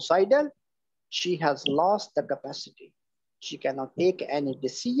is suicidal, she has lost the capacity. She cannot take any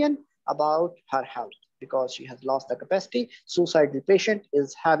decision about her health because she has lost the capacity. Suicidal patient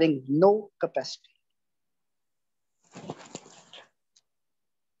is having no capacity.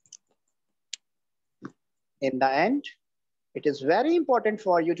 In the end, it is very important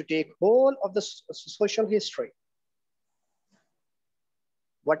for you to take whole of the social history.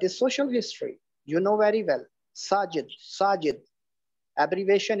 What is social history? You know very well. Sajid.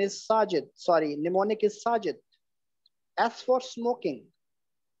 Abbreviation is Sajid. Sorry, mnemonic is Sajid. As for smoking,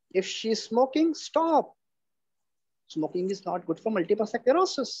 if she's smoking, stop. Smoking is not good for multiple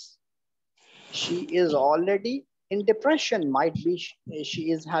sclerosis. She is already in depression. Might be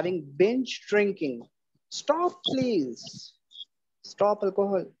she is having binge drinking. Stop, please. Stop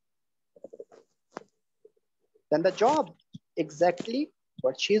alcohol. Then the job, exactly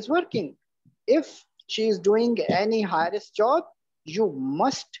what she is working. If she is doing any high risk job, you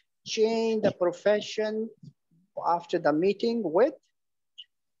must change the profession after the meeting with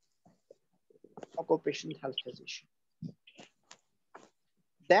occupational health physician.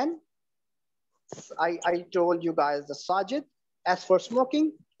 Then I told you guys the Sajid, S for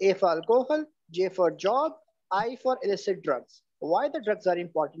smoking, A for alcohol, J for job, I for illicit drugs. Why the drugs are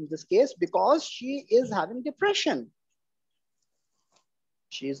important in this case? Because she is having depression.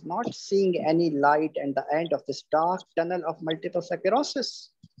 She is not seeing any light at the end of this dark tunnel of multiple sclerosis.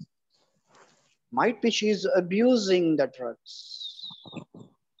 Might be she is abusing the drugs.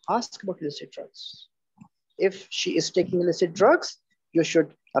 Ask about illicit drugs. If she is taking illicit drugs, you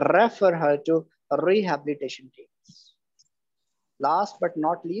should refer her to rehabilitation teams. Last but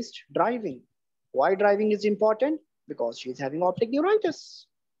not least, driving. Why driving is important? Because she's having optic neuritis.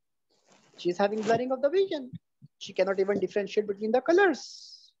 She's having blurring of the vision. She cannot even differentiate between the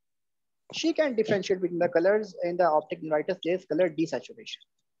colors. She can differentiate between the colors. In the optic neuritis, there is color desaturation.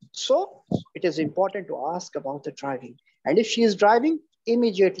 So it is important to ask about the driving. And if she is driving,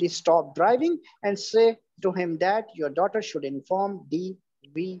 immediately stop driving and say to him that your daughter should inform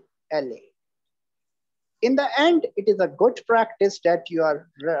DVLA. In the end, it is a good practice that you are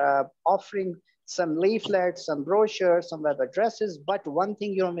offering some leaflets, some brochures, some web addresses, but one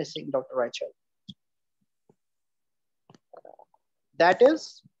thing you're missing, Dr. Rachel. That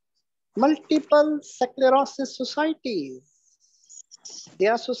is multiple sclerosis societies.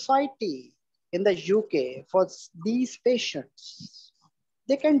 There are society in the UK for these patients.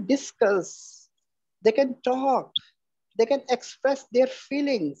 They can discuss, they can talk, they can express their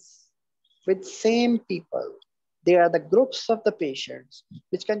feelings with same people. They are the groups of the patients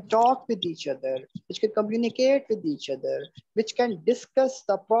which can talk with each other, which can communicate with each other, which can discuss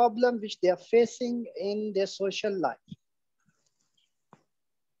the problem which they are facing in their social life.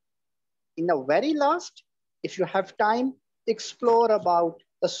 In the very last, if you have time, explore about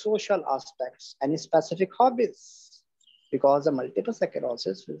the social aspects and specific hobbies, because the multiple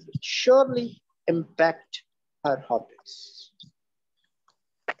sclerosis will surely impact her hobbies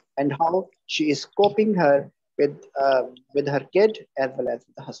and how she is coping with her kid as well as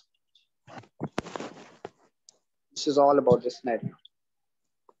with the husband. This is all about this scenario.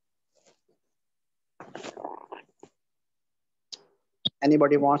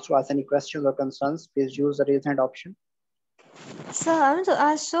 Anybody wants to ask any questions or concerns, please use the raise hand option. So I want to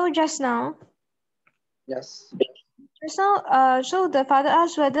ask, so just now. Yes. Just now, so the father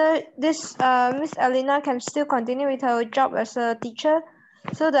asked whether this Miss Alina can still continue with her job as a teacher.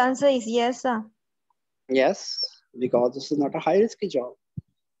 So the answer is yes. Yes, because this is not a high risky job.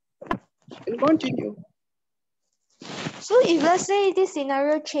 You can continue. So if let's say this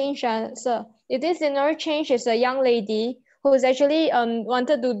scenario change, sir, if this scenario change is a young lady who's actually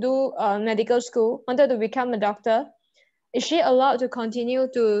wanted to do medical school, wanted to become a doctor, is she allowed to continue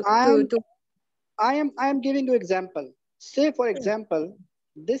to I am giving you example. Say for example,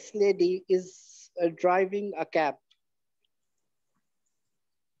 this lady is driving a cab.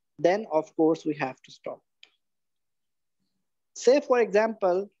 Then of course we have to stop. Say for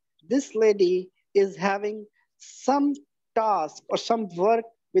example, this lady is having some task or some work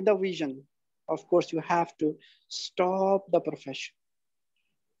with a vision. Of course, you have to stop the profession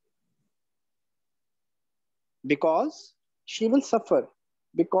because she will suffer,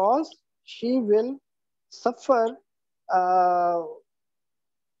 because she will suffer, uh,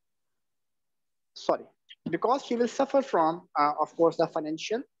 sorry, because she will suffer from, of course, the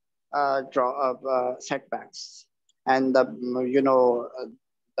financial setbacks. And the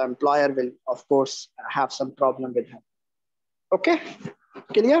employer will, of course, have some problem with her. Okay,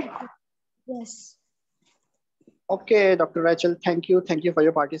 clear? Yes. Okay, Dr. Rachel, thank you. Thank you for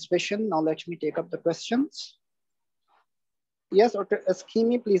your participation. Now let me take up the questions. Yes, Dr.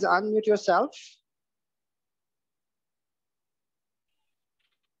 Eskimi, please unmute yourself.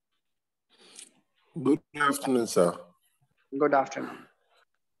 Good afternoon, sir. Good afternoon.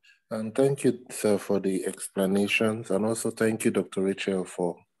 And thank you, sir, for the explanations. And also thank you, Dr. Rachel,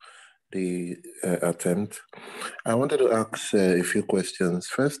 for the attempt. I wanted to ask a few questions.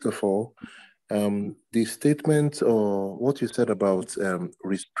 First of all, the statement or what you said about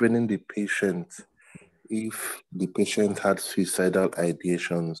restraining the patient if the patient had suicidal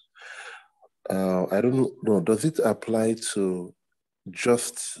ideations. I don't know, does it apply to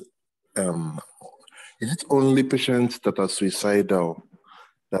just, is it only patients that are suicidal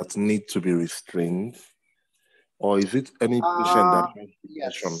that need to be restrained? Or is it any patient that has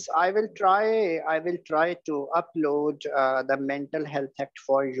depression? Yes, I will try to upload the mental health act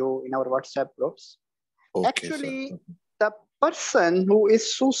for you in our WhatsApp groups. Okay, actually, sir. The person who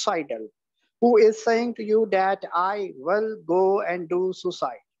is suicidal, who is saying to you that I will go and do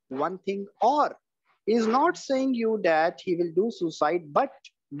suicide, one thing, or is not saying you that he will do suicide, but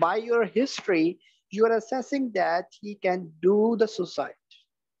by your history, you are assessing that he can do the suicide.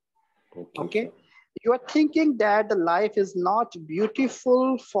 Okay. You are thinking that the life is not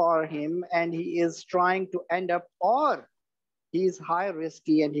beautiful for him and he is trying to end up, or he is high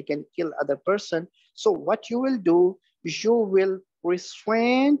risky and he can kill other person. So what you will do, you will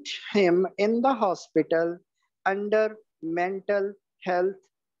restrain him in the hospital under Mental Health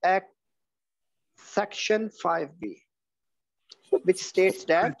Act Section 5B, which states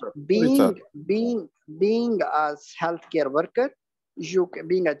that being a healthcare worker,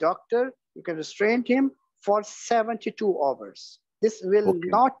 being a doctor, you can restrain him for 72 hours. This will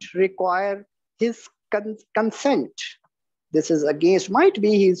not require his consent. This is against, might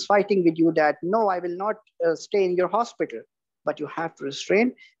be he's fighting with you that, no, I will not stay in your hospital, but you have to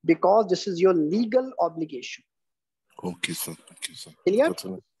restrain because this is your legal obligation. Okay, sir. Okay, sir. Clear?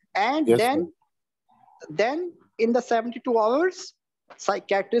 And yes, then in the 72 hours,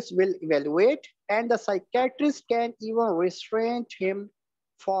 psychiatrist will evaluate and the psychiatrist can even restrain him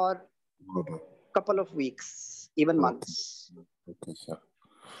for a couple of weeks, even months. Okay, sir.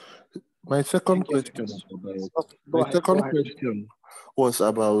 My second question was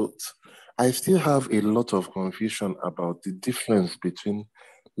about, I still have a lot of confusion about the difference between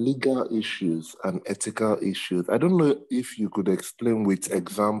legal issues and ethical issues. I don't know if you could explain with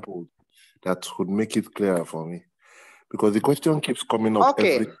examples that would make it clearer for me, because the question keeps coming up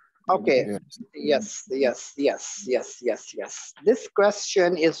every. Okay. Yes. This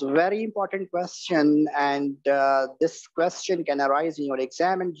question is very important question, and this question can arise in your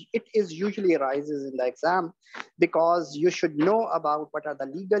exam, and it is usually arises in the exam because you should know about what are the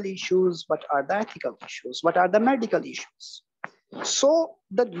legal issues, what are the ethical issues, what are the medical issues. So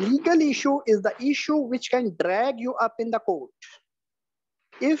the legal issue is the issue which can drag you up in the court.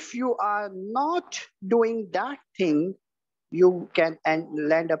 If you are not doing that thing, you can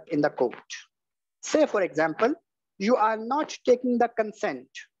land up in the court. Say, for example, you are not taking the consent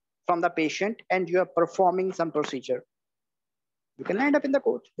from the patient and you are performing some procedure. You can land up in the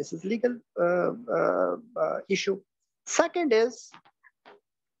court. This is legal issue. Second is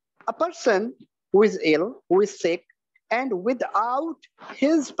a person who is ill, who is sick, and without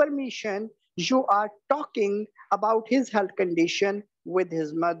his permission, you are talking about his health condition with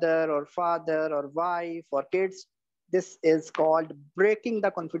his mother or father or wife or kids. This is called breaking the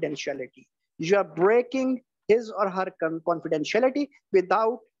confidentiality. You are breaking his or her confidentiality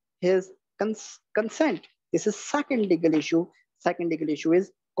without his consent. This is second legal issue. Second legal issue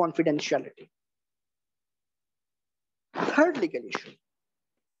is confidentiality. Third legal issue,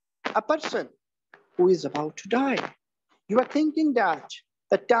 a person who is about to die. You are thinking that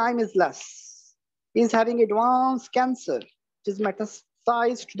the time is less. He is having advanced cancer. It is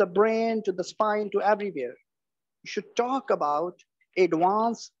metastasized to the brain, to the spine, to everywhere. You should talk about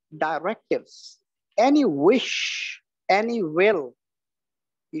advanced directives. Any wish, any will,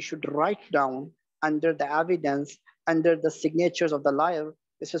 you should write down under the evidence, under the signatures of the liar.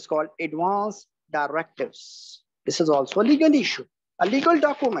 This is called advanced directives. This is also a legal issue, a legal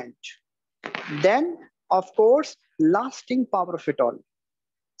document. Then, of course, lasting power of attorney.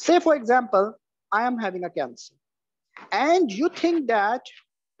 Say, for example, I am having a cancer, and you think that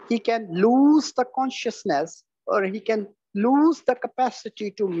he can lose the consciousness or he can lose the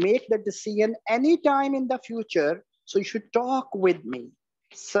capacity to make the decision anytime in the future. So you should talk with me.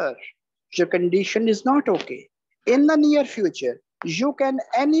 Sir, your condition is not okay. In the near future, you can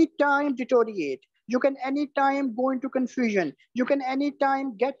anytime deteriorate. You can anytime go into confusion. You can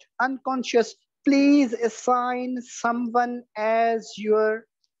anytime get unconscious. Please assign someone as your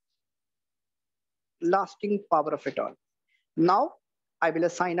lasting power of attorney. Now, I will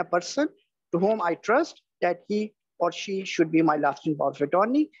assign a person to whom I trust that he or she should be my lasting power of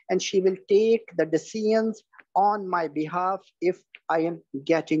attorney, and she will take the decisions on my behalf if I am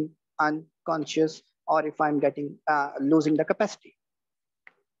getting unconscious or if I'm getting losing the capacity.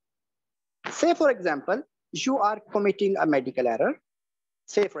 Say, for example, you are committing a medical error.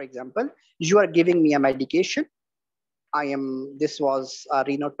 Say, for example, you are giving me a medication. This was a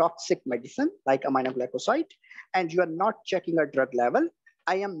renotoxic medicine like aminoglycoside, and you are not checking a drug level.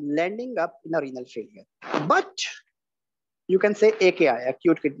 I am landing up in a renal failure. But you can say AKI,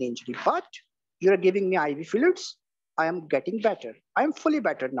 acute kidney injury, but you are giving me IV fluids. I am getting better. I am fully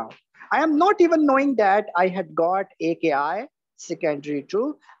better now. I am not even knowing that I had got AKI secondary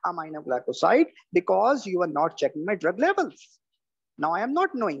to aminoglycoside because you are not checking my drug levels. Now I am not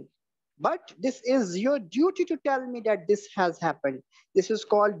knowing. But this is your duty to tell me that this has happened. This is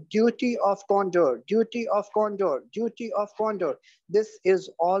called duty of candor, duty of candor, duty of candor. This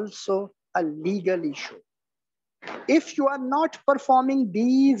is also a legal issue. If you are not performing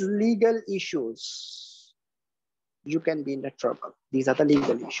these legal issues, you can be in the trouble. These are the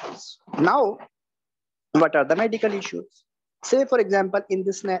legal issues. Now, what are the medical issues? Say, for example, in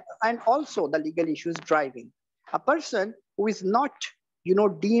this, and also the legal issues driving. A person who is not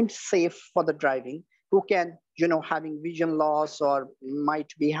deemed safe for the driving, who can, having vision loss or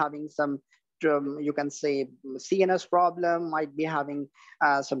might be having some, you can say CNS problem, might be having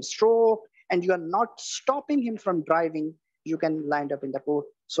some stroke, and you are not stopping him from driving, you can land up in the court.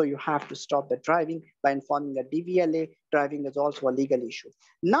 So you have to stop the driving by informing the DVLA. Driving is also a legal issue.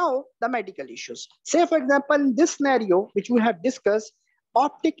 Now, the medical issues. Say, for example, in this scenario, which we have discussed,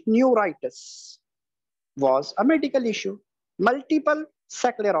 optic neuritis was a medical issue. Multiple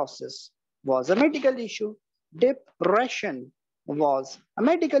sclerosis was a medical issue. Depression was a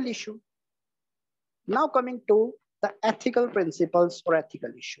medical issue. Now coming to the ethical principles or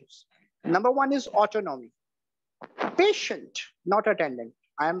ethical issues. Number one is autonomy. Patient, not attendant.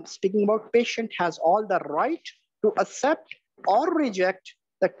 I am speaking about patient has all the right to accept or reject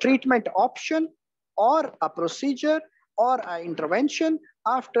the treatment option or a procedure or an intervention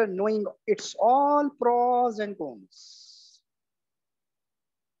after knowing its all pros and cons.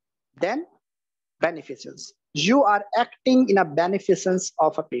 Then beneficence. You are acting in a beneficence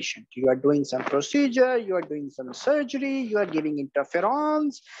of a patient. You are doing some procedure, you are doing some surgery, you are giving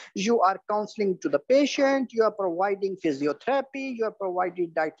interference, you are counseling to the patient, you are providing physiotherapy, you are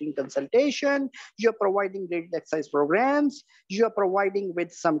providing dietary consultation, you are providing graded exercise programs, you are providing with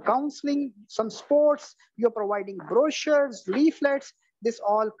some counseling, some sports, you are providing brochures, leaflets. This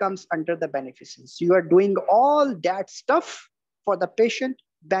all comes under the beneficence. You are doing all that stuff for the patient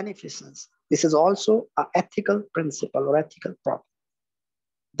beneficence. This is also an ethical principle or ethical problem.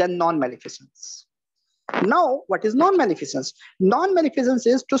 Then non-maleficence. Now, what is non-maleficence? Non-maleficence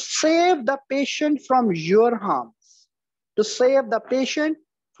is to save the patient from your harms, to save the patient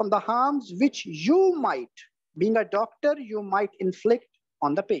from the harms which you might, being a doctor, you might inflict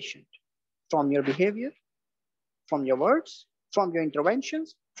on the patient from your behavior, from your words, from your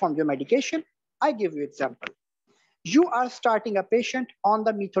interventions, from your medication. I give you example. You are starting a patient on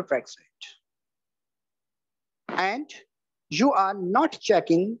the methotrexate, and you are not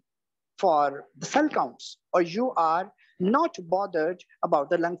checking for the cell counts, or you are not bothered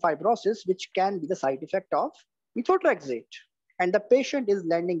about the lung fibrosis, which can be the side effect of methotrexate, and the patient is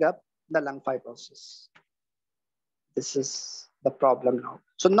landing up the lung fibrosis. This is the problem now.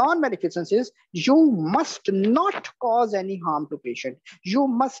 So non-maleficence is you must not cause any harm to patient. You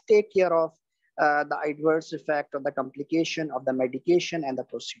must take care of the adverse effect or the complication of the medication and the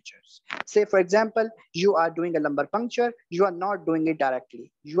procedures. Say, for example, you are doing a lumbar puncture, you are not doing it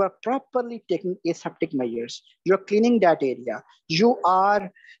directly. You are properly taking aseptic measures. You are cleaning that area. You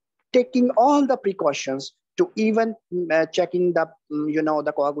are taking all the precautions to even checking the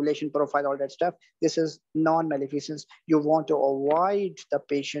the coagulation profile, all that stuff. This is non-maleficence. You want to avoid the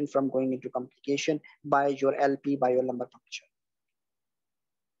patient from going into complication by your LP, by your lumbar puncture.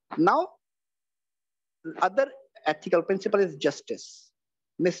 Now, other ethical principle is justice.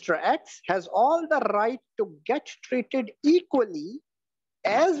 Mr. X has all the right to get treated equally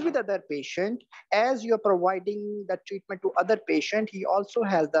as with other patient. As you're providing the treatment to other patient, he also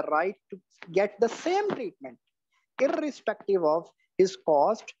has the right to get the same treatment, irrespective of his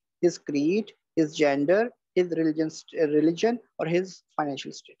caste, his creed, his gender, his religion, or his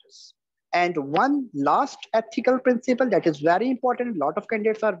financial status. And one last ethical principle that is very important, a lot of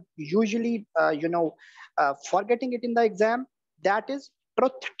candidates are usually forgetting it in the exam, that is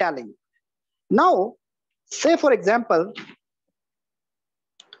truth telling. Now, say for example,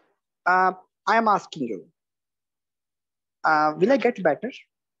 I am asking you, will I get better?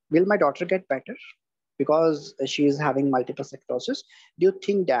 Will my daughter get better? Because she is having multiple sclerosis. Do you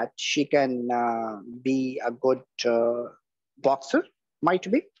think that she can be a good boxer? Might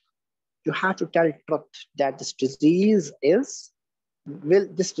be. You have to tell truth that this disease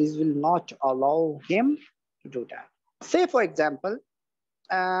will not allow him to do that. Say, for example,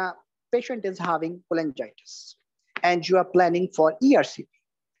 patient is having cholangitis and you are planning for ERCP,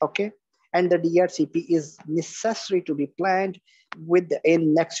 okay? And the DRCP is necessary to be planned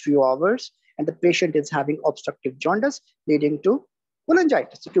in next few hours, and the patient is having obstructive jaundice leading to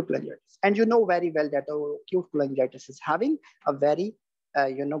cholangitis, acute cholangitis. And you know very well that acute cholangitis is having a very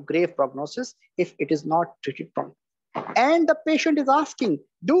grave prognosis if it is not treated promptly. And the patient is asking,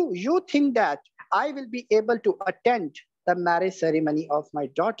 do you think that I will be able to attend the marriage ceremony of my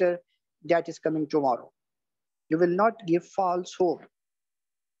daughter that is coming tomorrow? You will not give false hope.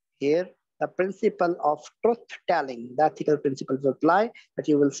 Here, the principle of truth telling, the ethical principle will apply, but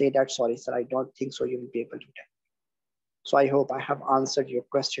you will say that, sorry, sir, I don't think so you will be able to tell. So I hope I have answered your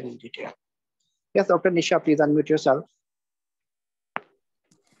question in detail. Yes, Dr. Nisha, please unmute yourself.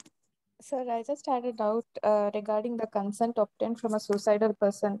 Sir, I just had a doubt regarding the consent obtained from a suicidal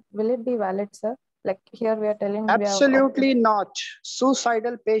person. Will it be valid, sir? Like here we are telling. Absolutely not.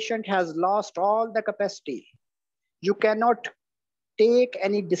 Suicidal patient has lost all the capacity. You cannot take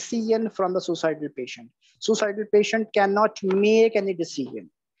any decision from the suicidal patient. Suicidal patient cannot make any decision.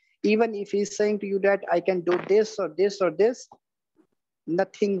 Even if he's saying to you that I can do this or this or this,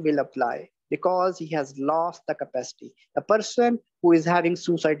 nothing will apply because he has lost the capacity. The person who is having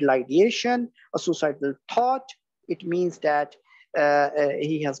suicidal ideation or suicidal thought, it means that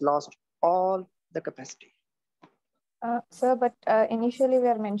he has lost all the capacity. Sir, but initially we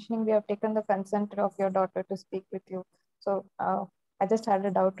are mentioning we have taken the consent of your daughter to speak with you. So I just had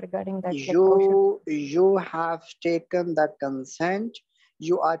a doubt regarding that. You have taken the consent.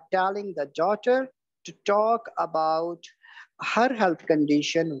 You are telling the daughter to talk about her health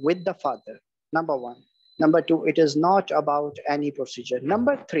condition with the father. Number one. Number two, it is not about any procedure.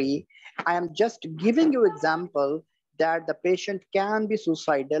 Number three, I am just giving you example that the patient can be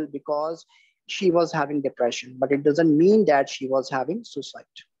suicidal because she was having depression, but it doesn't mean that she was having suicide.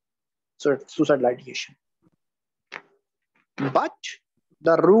 So suicidal ideation. But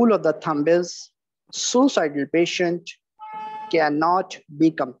the rule of the thumb is suicidal patient cannot be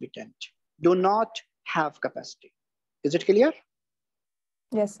competent, do not have capacity. Is it clear?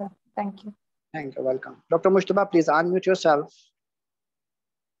 Yes, sir. Thank you. Thank you. Welcome. Dr. Mushtaba, please unmute yourself.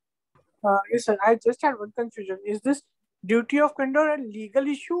 Yes, sir. I just had one confusion. Is this duty of candor a legal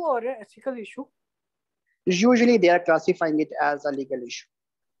issue or an ethical issue? Usually they are classifying it as a legal issue.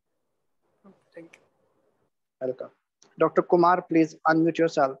 Thank you. Welcome. Dr. Kumar, please unmute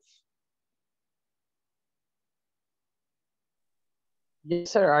yourself.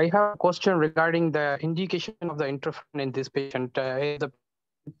 Yes, sir. I have a question regarding the indication of the interferon in this patient. If the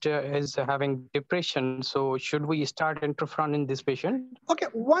patient is having depression, so should we start interferon in this patient? Okay,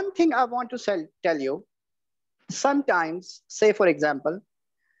 one thing I want to tell you, sometimes, say for example,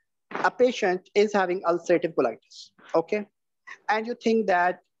 a patient is having ulcerative colitis, okay? And you think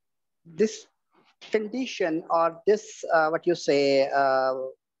that this condition or this,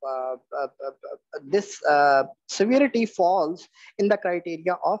 this severity falls in the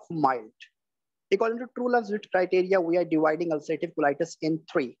criteria of mild. According to True Love's criteria, we are dividing ulcerative colitis in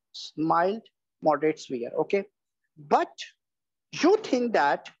three: mild, moderate, severe, okay? But you think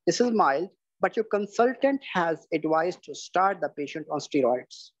that this is mild, but your consultant has advised to start the patient on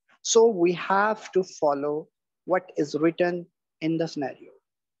steroids. So we have to follow what is written in the scenario.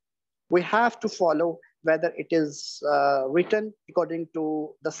 We have to follow whether it is written according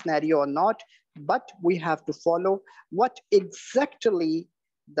to the scenario or not, but we have to follow what exactly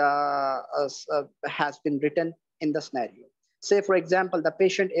has been written in the scenario. Say, for example, the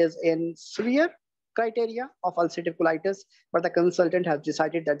patient is in severe criteria of ulcerative colitis, but the consultant has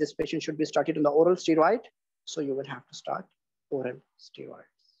decided that this patient should be started on the oral steroid. So you will have to start oral steroids.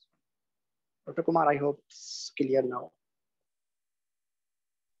 Dr. Kumar, I hope it's clear now.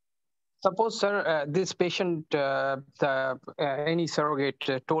 Suppose, sir, this patient, any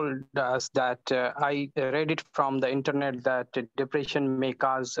surrogate told us that I read it from the internet that depression may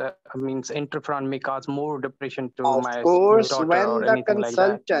cause, means interferon may cause more depression to Of my course, daughter when or the anything like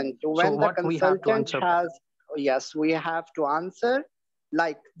that. So what we have to consultant answer? has, yes, we have to answer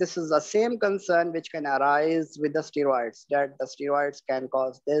like this is the same concern which can arise with the steroids, that the steroids can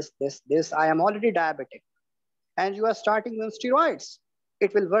cause this. I am already diabetic and you are starting on steroids.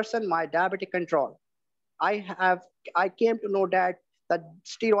 It will worsen my diabetic control. I came to know that the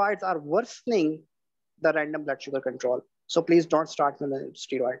steroids are worsening the random blood sugar control. So please don't start with the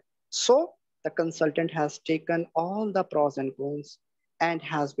steroid. So the consultant has taken all the pros and cons and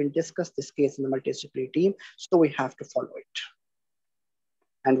has been discussed this case in the multidisciplinary team. So we have to follow it.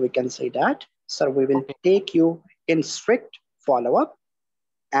 And we can say that, sir, we will take you in strict follow-up,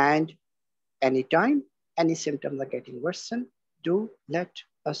 and anytime any symptoms are getting worsened, do let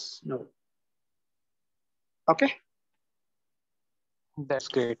us know. Okay. That's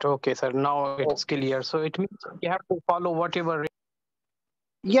great. Okay, sir. Now it's clear. So it means we have to follow whatever.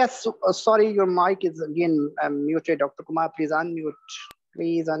 Yes. Sorry, your mic is again muted. Dr. Kumar, please unmute.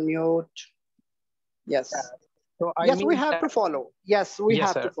 Please unmute. Yes. So I yes, mean we have to follow. Yes, we yes,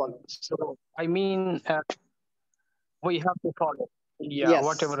 have sir. to follow. So I mean, we have to follow. Yeah, yes,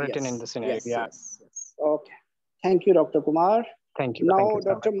 whatever written in the scenario. Yes. Okay. Thank you, Dr. Kumar. Thank you. Now, Thank you,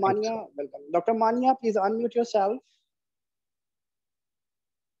 Dr. Mania, welcome. Dr. Mania, please unmute yourself.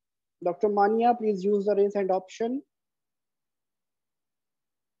 Dr. Mania, please use the raise hand option.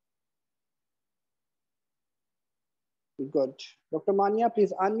 Good. Dr. Mania,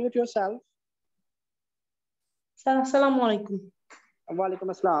 please unmute yourself. Sir, Assalamu alaikum. Walaikum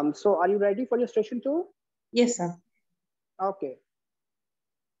assalam. So are you ready for your station 2? Yes, sir. Okay.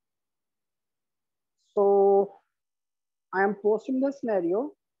 So I am posting the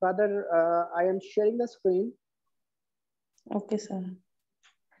scenario. Rather, I am sharing the screen. Okay, sir.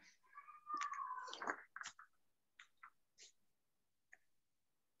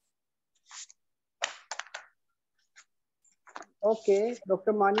 Okay,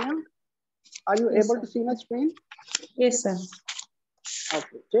 Dr. Mania, are you Yes, able sir. to see my screen? Yes, sir.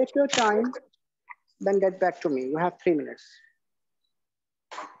 Okay, take your time, then get back to me. You have 3 minutes.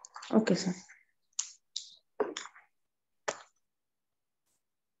 Okay, sir.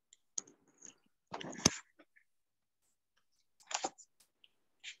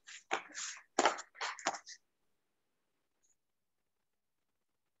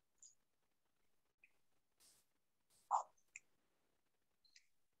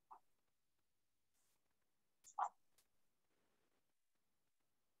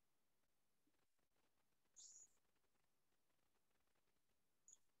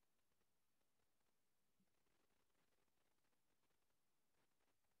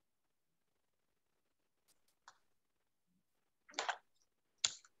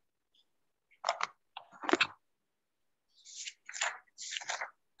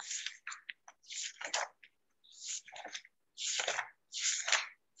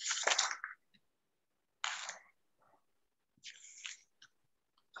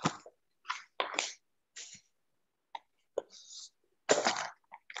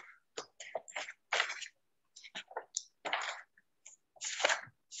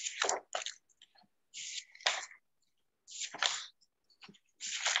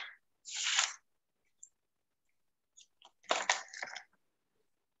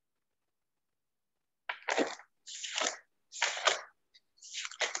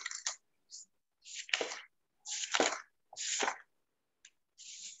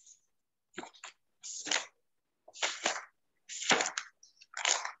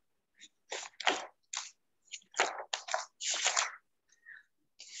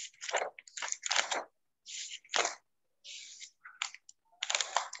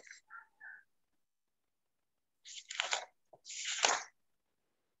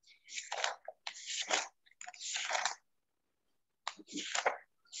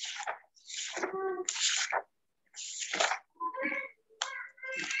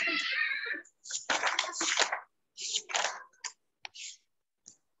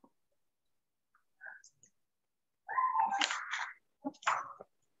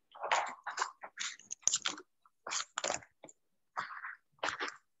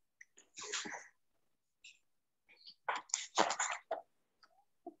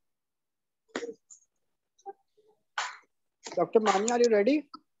 Dr. Mani, are you ready?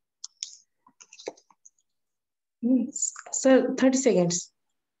 Yes. Sir, 30 seconds.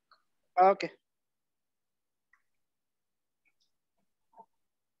 Okay.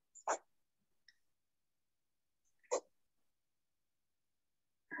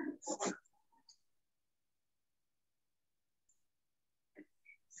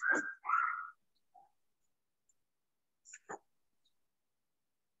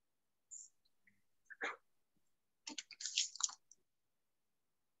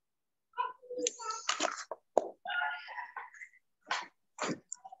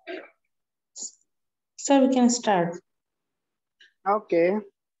 Sir, we can start. Okay.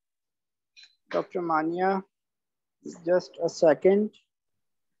 Dr. Mania, just a second.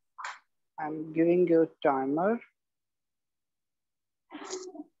 I'm giving you a timer.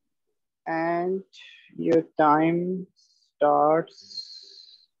 And your time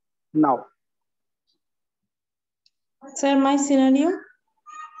starts now. Sir, my scenario?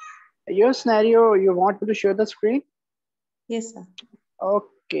 Your scenario, you want me to share the screen? Yes, sir.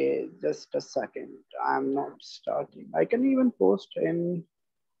 Okay, just a second. I'm not starting. I can even post in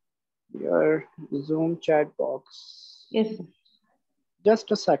your Zoom chat box. Yes, sir.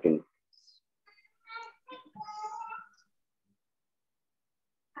 Just a second.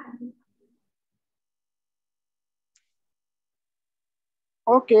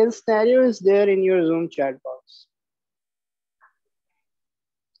 Okay, the scenario is there in your Zoom chat box.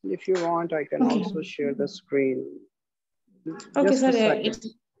 If you want, I can also share the screen. Okay, Just sir. a second.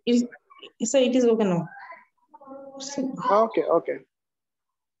 Sir, it is okay now. Okay, okay.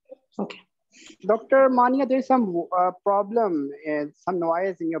 Okay. Dr. Mania, there is some problem, some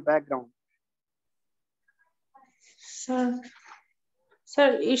noise in your background. Sir,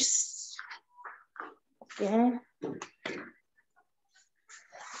 it's okay.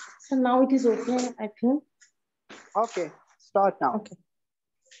 So now it is okay, I think. Okay, start now. Okay.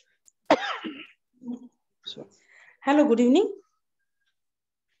 Hello, good evening.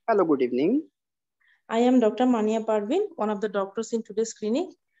 Hello, good evening. I am Dr. Mania Parvin, one of the doctors in today's clinic.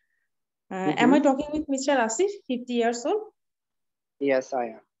 Am I talking with Mr. Asif, 50 years old? Yes, I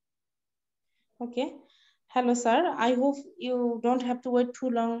am. Okay. Hello, sir. I hope you don't have to wait too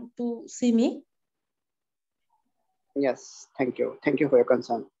long to see me. Yes, thank you. Thank you for your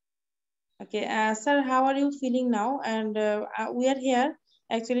concern. Okay, sir, how are you feeling now? And we are here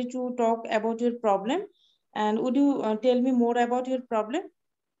actually to talk about your problem. And would you tell me more about your problem?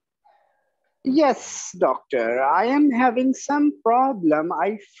 Yes, doctor, I am having some problem.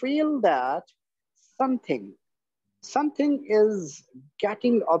 I feel that something is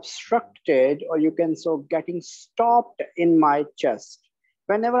getting obstructed, or you can say getting stopped in my chest.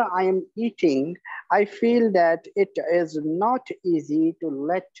 Whenever I am eating, I feel that it is not easy to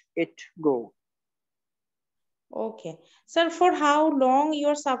let it go. Okay. Sir, for how long you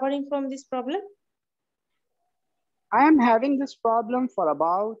are suffering from this problem? I am having this problem for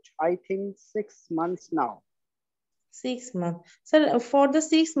about, I think, 6 months now. 6 months. Sir, for the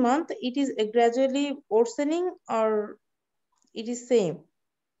 6 months, it is gradually worsening or it is same?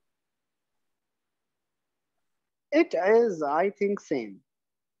 It is, I think, same.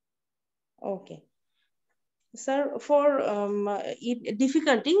 Okay. Sir, for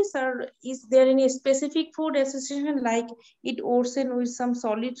difficulty, sir, is there any specific food association like it worsen with some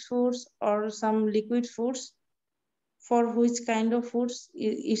solid foods or some liquid foods? For which kind of foods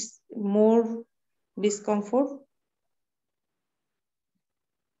is more discomfort?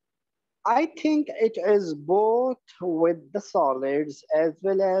 I think it is both with the solids as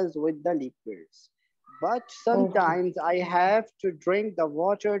well as with the liquids. But sometimes I have to drink the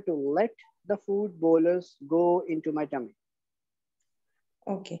water to let the food bolus go into my tummy.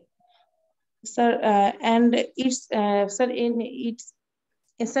 Okay. Sir, and it's, sir,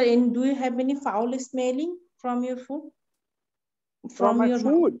 do you have any foul smelling from your food? From my your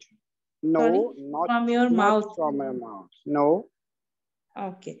food? mouth? No, Sorry? not From your not mouth. from my mouth. No.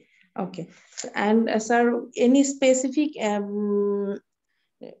 Okay. Okay. And sir, any specific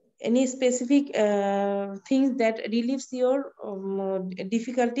things that relieves your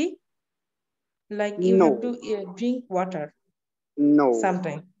difficulty? Like you No. have to drink water. No.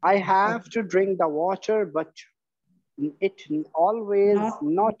 Sometime. I have to drink the water, but it always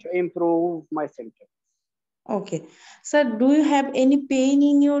not improve my symptoms. Okay. Sir, do you have any pain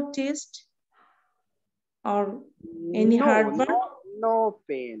in your chest? Or any heartburn? No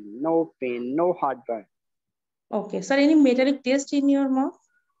pain, no heartburn. Okay. Sir, any metallic taste in your mouth?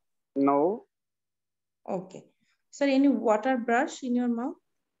 No. Okay. Sir, any water brush in your mouth?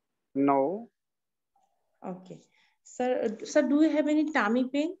 No. Okay. Sir, do you have any tummy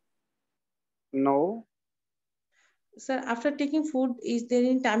pain? No. Sir, after taking food, is there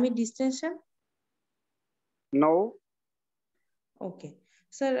any tummy distension? No. Okay.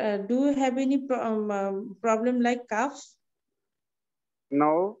 Sir, do you have any problem like coughs?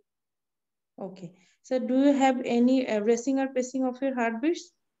 No. Okay. Sir, do you have any racing or pacing of your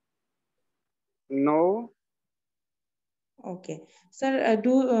heartbeats? No. Okay. Sir, do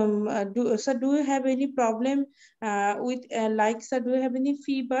you have any problem with like, sir, do you have any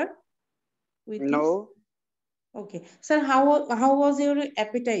fever with this? No. Okay. Sir, how was your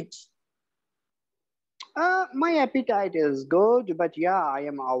appetite? My appetite is good, but yeah, I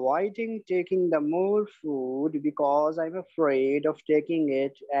am avoiding taking the more food because I'm afraid of taking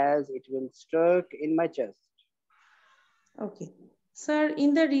it as it will stuck in my chest. Okay. Sir,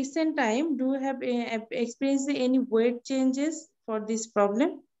 in the recent time, do you have experienced any weight changes for this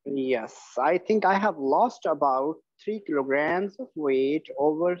problem? Yes, I think I have lost about 3 kilograms of weight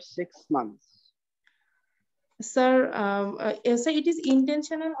over 6 months. Sir, sir, it is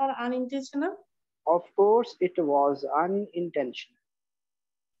intentional or unintentional? Of course, it was unintentional.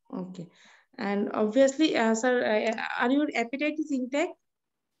 Okay. And obviously, sir, are your appetite is intact?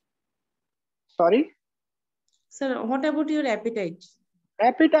 Sorry? Sir, what about your appetite?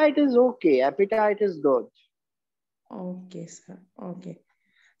 Appetite is okay. Appetite is good. Okay, sir. Okay.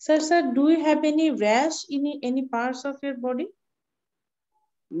 Sir, do you have any rash in any parts of your body?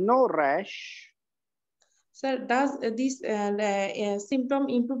 No rash. Sir, does this symptom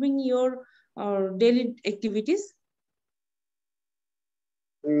improving your daily activities?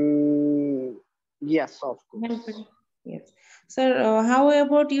 Yes, of course. Yes. Sir, how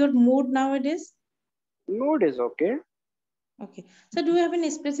about your mood nowadays? Mood is okay. Okay. So do you have any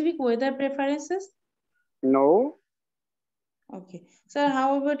specific weather preferences? No. Okay. Sir,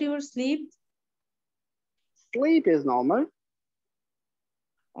 how about your sleep? Sleep is normal.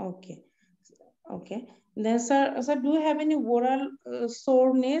 Okay. Okay. Then, sir, do you have any oral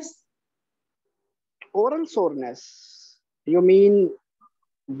soreness? Oral soreness. You mean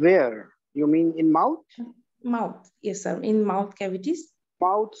where? You mean in mouth? Mouth. Yes, sir. In mouth cavities.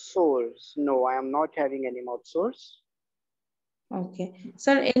 Mouth sores. No, I am not having any mouth sores. Okay.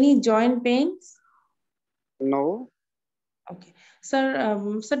 Sir, any joint pains? No. Okay. Sir,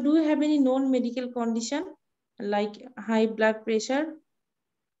 do you have any known medical condition like high blood pressure?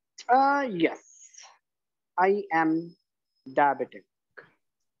 Yes. I am diabetic.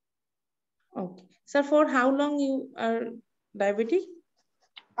 Okay. Sir, for how long you are diabetic?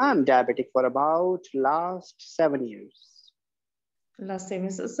 I'm diabetic for about last 7 years. Last 7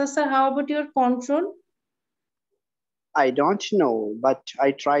 years. Sir, how about your control? I don't know, but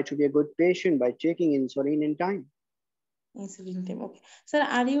I try to be a good patient by taking insulin in time. Insulin time. Okay. Sir,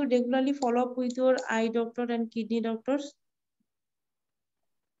 are you regularly follow up with your eye doctor and kidney doctors?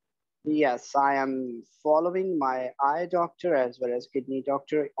 Yes, I am following my eye doctor as well as kidney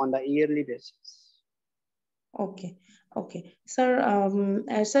doctor on the yearly basis. Okay. Okay. Sir,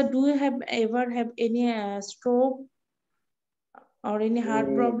 do you have ever have any stroke or any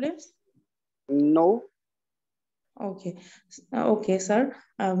heart problems? No. Okay. Okay, sir.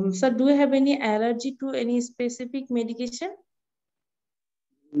 Sir, do you have any allergy to any specific medication?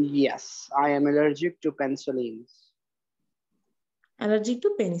 Yes, I am allergic to penicillins. Allergic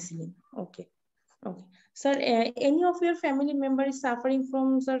to penicillin. Okay. Okay. Sir, any of your family member is suffering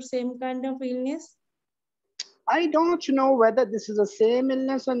from the same kind of illness? I don't know whether this is the same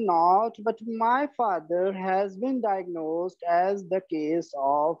illness or not, but my father has been diagnosed as the case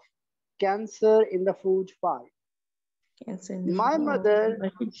of cancer in the food pipe. Cancer in the My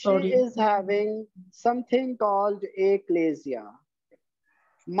mother, she is having something called achalasia.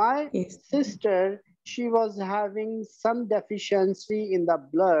 My sister, she was having some deficiency in the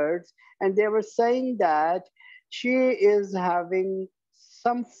bloods, and they were saying that she is having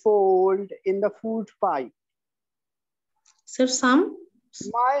some fold in the food pipe. Sir, some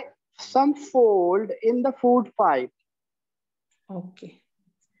fold in the food pipe. Okay.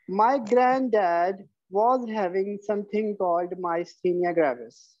 My granddad was having something called myasthenia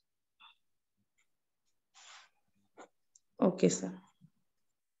gravis. Okay, sir.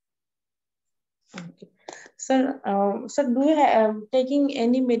 Okay. Sir, do you have taking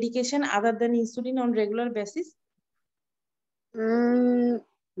any medication other than insulin on regular basis?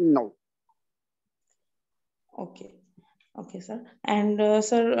 No. Okay. Okay, sir. And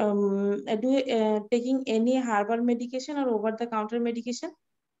sir, do you taking any herbal medication or over-the-counter medication?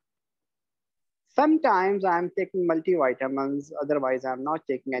 Sometimes I'm taking multivitamins, otherwise I'm not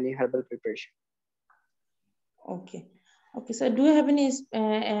taking any herbal preparation. Okay. Okay, sir. Do you have any?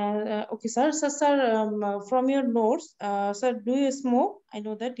 Okay, sir. Sir, from your notes, sir, do you smoke? I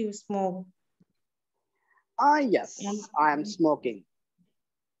know that you smoke. Yes, And, I am smoking.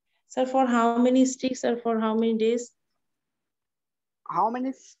 sir, for how many sticks or for how many days? How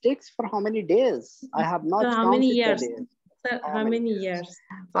many sticks for how many days? I have Sir, not how many counted the years? days. Sir, How how many many years? years?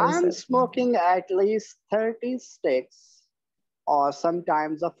 Sorry, I'm sir. smoking at least 30 sticks or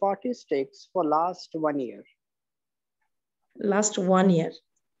sometimes a 40 sticks for last 1 year. Last 1 year.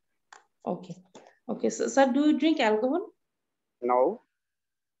 Okay. Okay. So, sir, do you drink alcohol? No,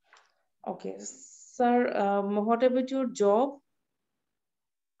 Okay. Sir, what about your job?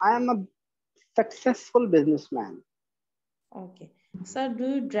 I am a successful businessman. Okay. Sir, do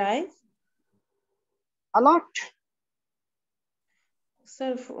you drive? A lot.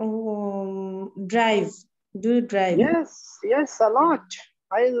 Sir, drive. Do you drive? Yes, yes, a Yeah. lot.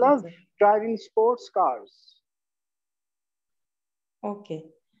 I love Okay. driving sports cars. Okay.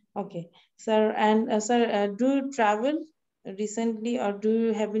 Okay. Sir, and sir, do you travel recently or do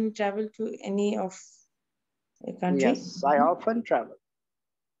you have any travel to any of a country? Yes, I often travel.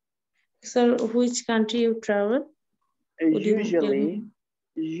 Sir, which country you travel? Would you tell Usually, me?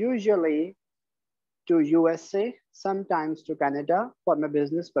 usually to USA, sometimes to Canada for my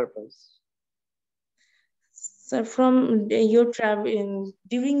business purpose. Sir, from your traveling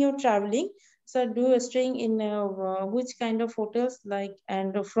during your traveling, sir, do you staying in which kind of hotels, like,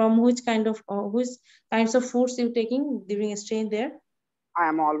 and from which kinds of foods you taking during staying there? I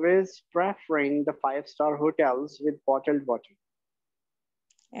am always preferring the five-star hotels with bottled water.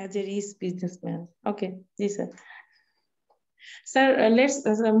 As a risk businessman. Okay, yes, sir. Sir, let's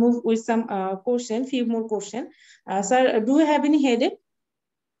move with some few more question. Sir, do you have any headache?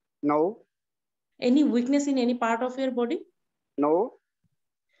 No, Any weakness in any part of your body? no,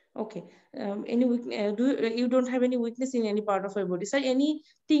 Okay. Any you don't have any weakness in any part of your body? Sir, any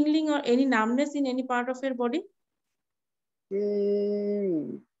tingling or any numbness in any part of your body?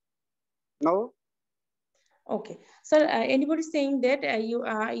 mm, no, Okay. Sir, anybody saying that you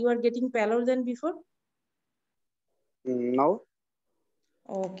are getting paler than before? no,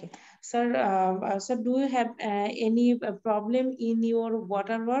 Okay. Sir, sir, do you have any problem in your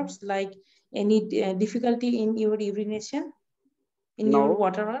water works, like any difficulty in your urination, in your no,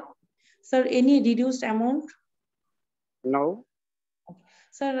 water work? Sir, any reduced amount? no. Okay.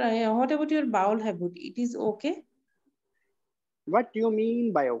 Sir, what about your bowel habit? It is okay? What do you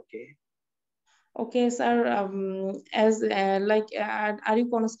mean by okay? Okay, sir. As like, are you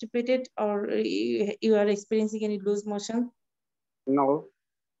constipated or you are experiencing any loose motion? No,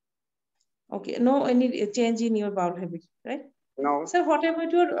 Okay, no any change in your bowel habit, right? no. Sir, what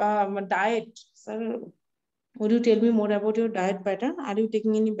about your diet? Sir, would you tell me more about your diet pattern? Are you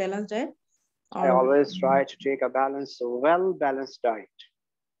taking any balanced diet? I Or always try to take a balanced, well-balanced diet.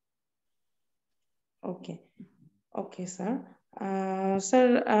 okay, okay, sir.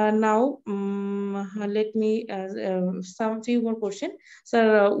 Sir, now let me some few more questions.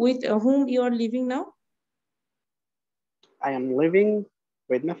 Sir, with whom you are living now? I am living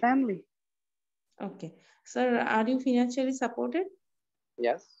with my family. Okay, sir, are you financially supported?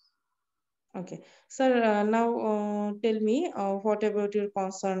 Yes. Okay, sir. Now tell me what about your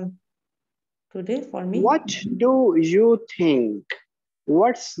concern today for me? What do you think?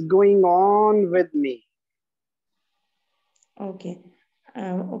 What's going on with me? Okay.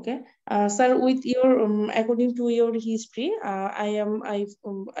 Okay, sir. With your according to your history, I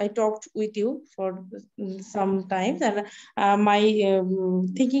talked with you for some times, and my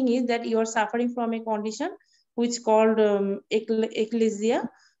thinking is that you are suffering from a condition which called ecclesia,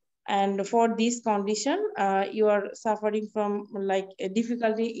 and for this condition, you are suffering from like a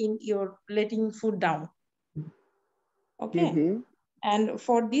difficulty in your letting food down. Okay. Mm-hmm. And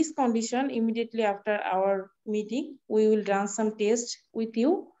for this condition, immediately after our meeting, we will run some tests with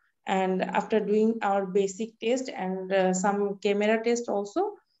you. And after doing our basic test and some camera test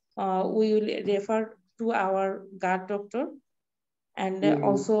also, we will refer to our gut doctor and Mm-hmm.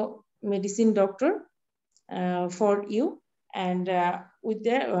 also medicine doctor for you. And with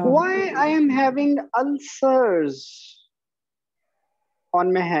the Why I am having ulcers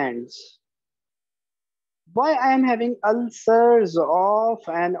on my hands? Why I am having ulcers off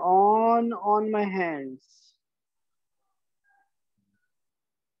and on my hands?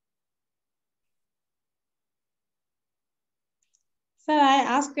 sir, I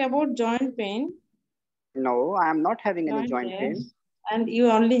asked about joint pain, No, I am not having any joint pain. and you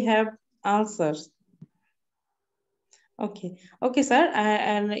only have ulcers. Okay, okay, sir.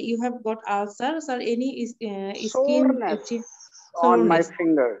 And you have got ulcer, sir. Any is skin Soreness on my soreness?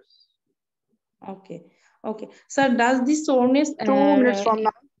 fingers. Okay, okay, sir. Does this soreness? 2 minutes from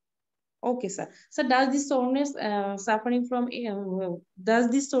now. Okay, sir. So does this soreness suffering from? Does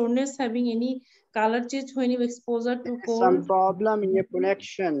this soreness having any color change when you exposure to cold? Some problem in your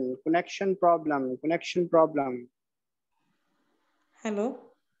connection problem. Hello?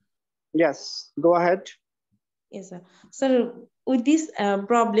 Yes, go ahead. Yes, sir. So with this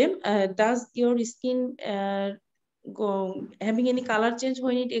problem, does your skin go having any color change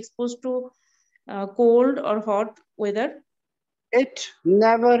when it exposed to cold or hot weather? It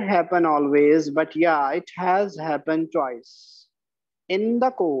never happen always, but yeah, it has happened twice. In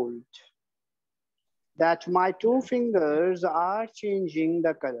the cold, that my two fingers are changing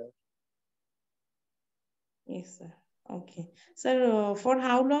the color. Yes, sir. Okay. Sir, for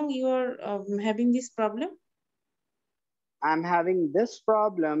how long you are having this problem? I'm having this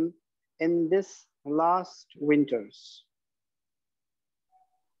problem in this last winters.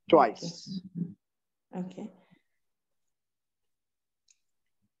 Twice. Okay.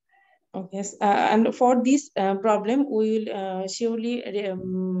 Okay. And for this problem, we will surely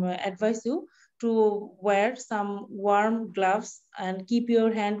advise you to wear some warm gloves and keep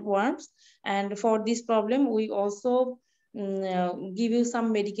your hand warm. And for this problem, we also give you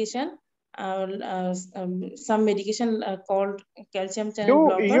some medication, called calcium channel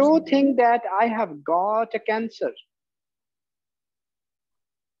Do blockers. you think that I have got a cancer?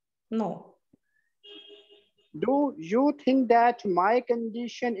 No. Do you think that my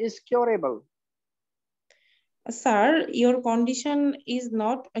condition is curable? Sir, your condition is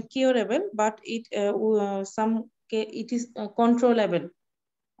not curable, but it is controllable,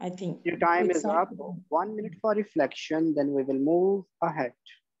 I think. Your time with is up. 1 minute for reflection, then we will move ahead.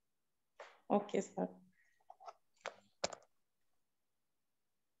 Okay, sir.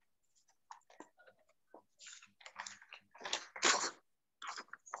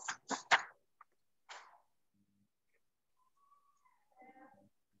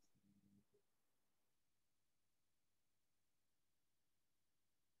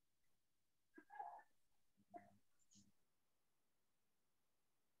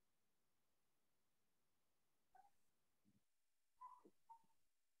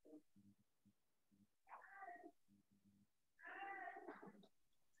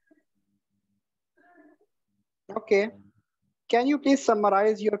 Okay. Can you please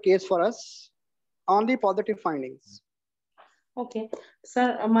summarize your case for us? Only positive findings. Okay.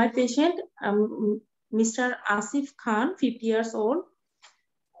 Sir, my patient, Mr. Asif Khan, 50 years old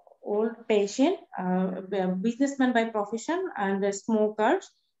patient, businessman by profession and a smoker.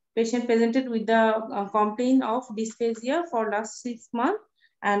 Patient presented with the complaint of dysphagia for last 6 months,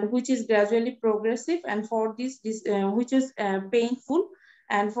 and which is gradually progressive, and for this which is painful,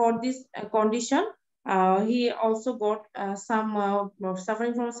 and for this condition he also got some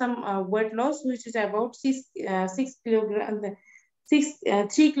suffering from some weight loss, which is about 6 kilogram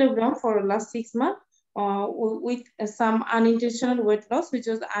 3 kilogram for last 6 months, with some unintentional weight loss, which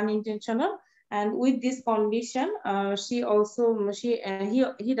was unintentional. And with this condition, he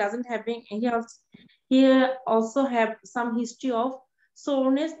doesn't having he also have some history of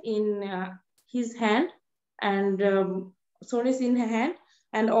soreness in his hand, and soreness in her hand,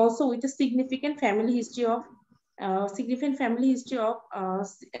 and also with a significant family history of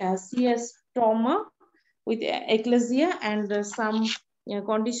CS trauma with eclasia, and some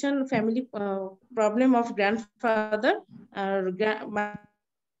condition family problem of grandfather, myasthenia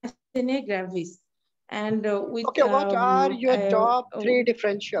gravis. And with okay, what are your top 3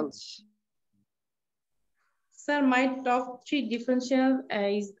 differentials? Sir, my top 3 differential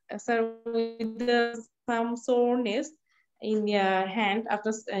is sir, with some soreness in your hand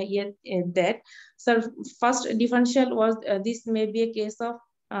after that. So first differential was this may be a case of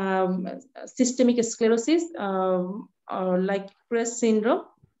systemic sclerosis, like Crest syndrome.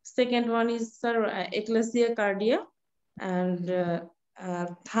 Second one is sir, eclasia cardia, and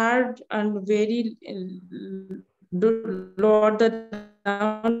third and very lower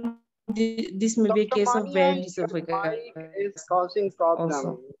down, this may be a case of Mania, various your esophagus mic is causing problem.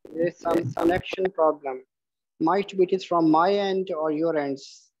 also. There's some connection problem. Might be it is from my end or your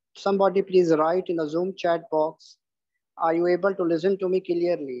ends. Somebody please write in the Zoom chat box. Are you able to listen to me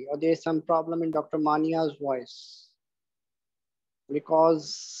clearly, or there's some problem in Dr. Mania's voice?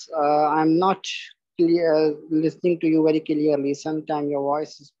 Because I'm not listening to you very clearly. Sometimes your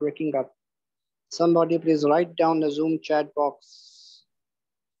voice is breaking up. Somebody please write down the Zoom chat box.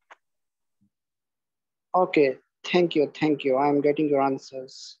 Okay, thank you. I'm getting your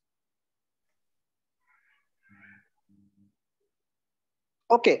answers.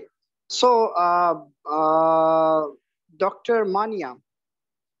 Okay, so Dr. Mania,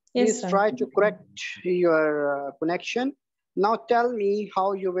 please try to correct your connection. Now tell me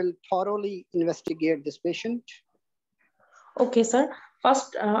how you will thoroughly investigate this patient. Okay, sir.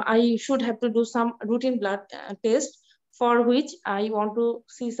 first I should have to do some routine blood test, for which I want to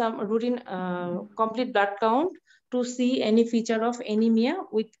see some routine complete blood count to see any feature of anemia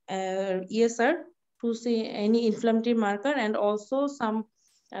with ESR, to see any inflammatory marker, and also some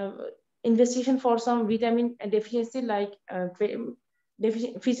investigation for some vitamin deficiency, like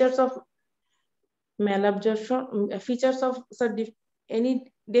features of malabsorption, features of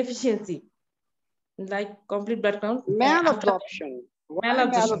any deficiency, like complete blood count. Malabsorption. Why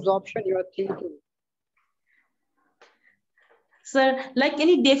malabsorption you are thinking? Sir, like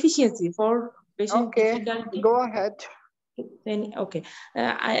any deficiency for patient. Okay, difficulty. go ahead. Then okay,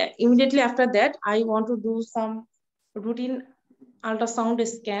 immediately after that, I want to do some routine ultrasound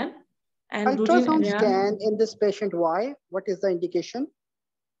scan and ultrasound scan in this patient. Why? What is the indication?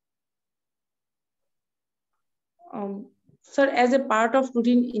 Sir, as a part of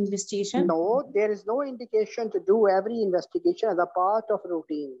routine investigation. No, there is no indication to do every investigation as a part of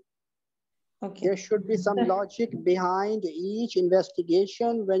routine. Okay. There should be some logic behind each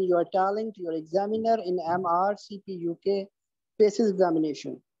investigation when you are telling to your examiner in MR, CP, UK, PACES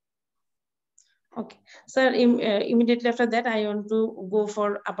examination. Okay, sir, immediately after that, I want to go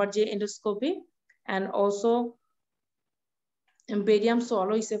for upper J endoscopy and also barium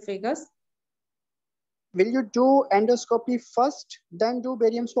swallow esophagus. Will you do endoscopy first, then do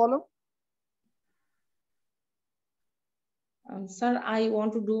barium swallow? Sir, I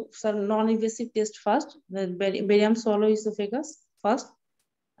want to do non-invasive test first, the barium swallow esophagus first,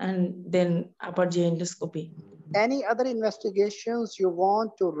 and then upper J endoscopy. Any other investigations you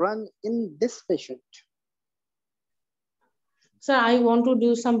want to run in this patient? So I want to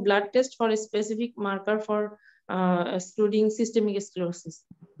do some blood test for a specific marker for excluding systemic sclerosis.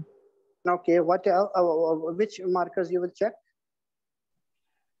 Okay, what else? Which markers you will check?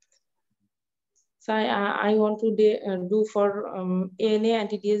 So I want to do for ANA,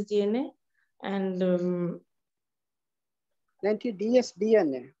 anti-DS-DNA, and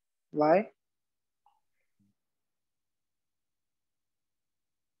anti-DS-DNA. Why?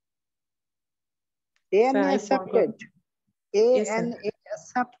 ANA accepted. ANA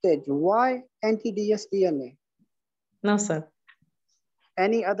accepted. Why anti-DS-DNA? No, sir.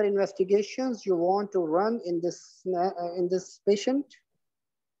 Any other investigations you want to run in this patient?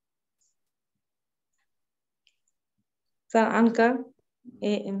 Sir, Anka.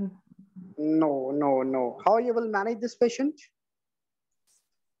 No. How you will manage this patient?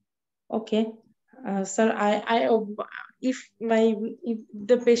 Okay, sir. If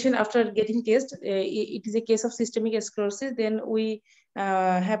the patient after getting test, it is a case of systemic sclerosis, then we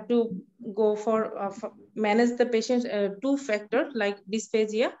have to go for manage the patient two factors like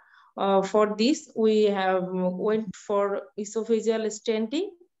dysphagia. For this, we have went for esophageal stenting.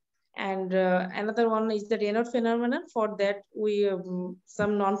 And another one is the Raynaud phenomenon. For that, we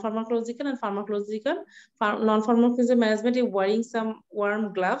some non-pharmacological and pharmacological. Non-pharmacological management is wearing some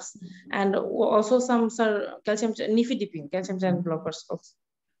warm gloves, and also some calcium nifedipine, calcium channel blockers also.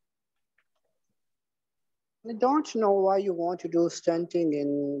 I don't know why you want to do stenting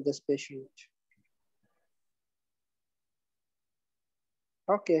in this patient.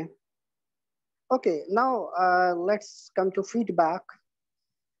 Okay, now let's come to feedback.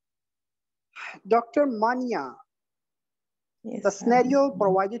 Dr. Mania, yes, the scenario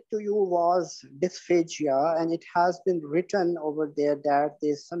provided to you was dysphagia, and it has been written over there that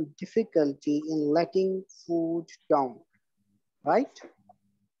there's some difficulty in letting food down, right?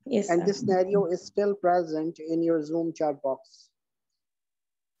 Yes. And this scenario is still present in your Zoom chat box.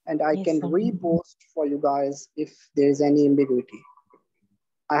 And I can repost for you guys if there is any ambiguity.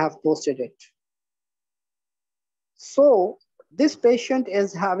 I have posted it. So this patient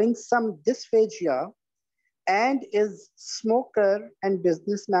is having some dysphagia and is smoker and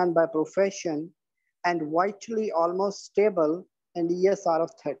businessman by profession and vitally almost stable and ESR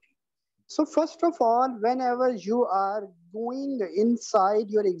of 30. So first of all, whenever you are going inside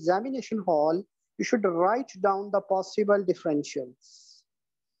your examination hall, you should write down the possible differentials.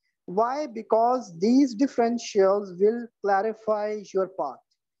 Why? Because these differentials will clarify your path,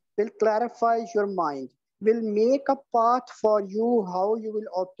 will clarify your mind, will make a path for you how you will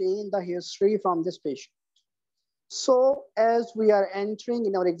obtain the history from this patient. So as we are entering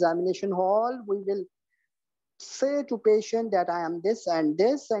in our examination hall, we will say to patient that I am this and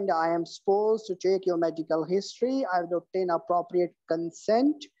this, and I am supposed to take your medical history. I will obtain appropriate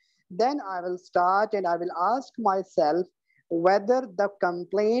consent. Then I will start and I will ask myself whether the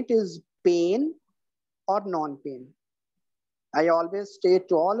complaint is pain or non-pain. I always state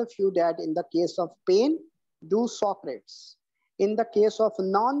to all of you that in the case of pain, do Socrates. In the case of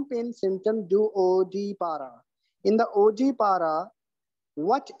non-pain symptom, do OD para. In the OD para,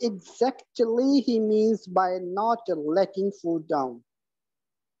 what exactly he means by not letting food down.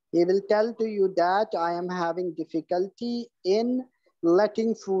 He will tell to you that I am having difficulty in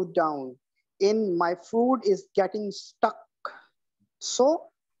letting food down. In my food is getting stuck. So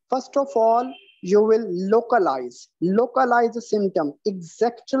first of all, you will localize the symptom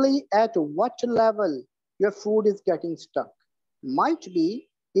exactly at what level your food is getting stuck. Might be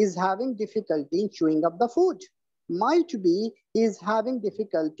is having difficulty in chewing up the food. Might be is having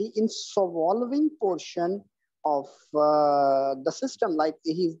difficulty in swallowing portion of the system, like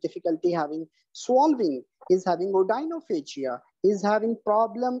he's difficulty having swallowing, he's having odynophagia, he's having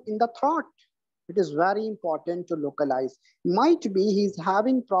problem in the throat. It is very important to localize. Might be he's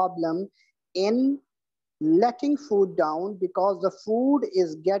having problem in letting food down because the food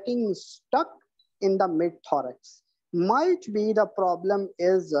is getting stuck in the mid thorax. Might be the problem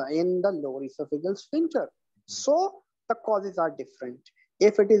is in the lower esophageal sphincter. So the causes are different.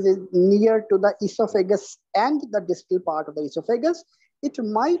 If it is near to the esophagus and the distal part of the esophagus, it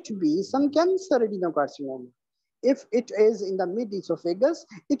might be some cancer adenocarcinoma. If it is in the mid esophagus,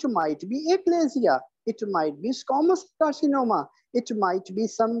 it might be achalasia. It might be squamous carcinoma. It might be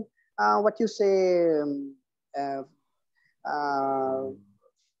some what you say uh, uh,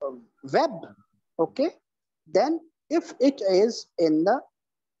 web. Okay. Then if it is in the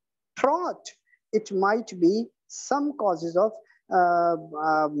throat, it might be some causes of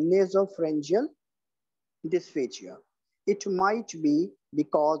nasopharyngeal dysphagia. It might be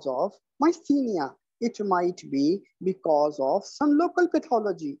because of myasthenia. It might be because of some local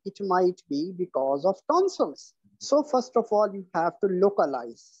pathology. It might be because of tonsils. So first of all, you have to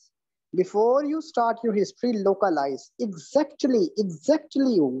localize. Before you start your history, localize exactly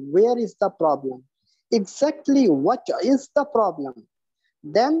where is the problem, exactly what is the problem.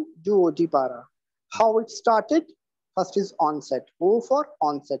 Then do Odipara. How it started? First is onset. O for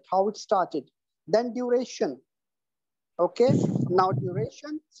onset, how it started. Then duration. Okay, now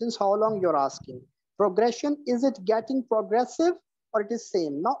duration, since how long you're asking. Progression, is it getting progressive or it is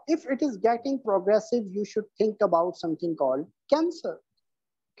same? Now, if it is getting progressive, you should think about something called cancer.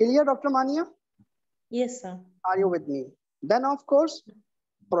 Clear, Dr. Mania? Yes, sir. Are you with me? Then, of course,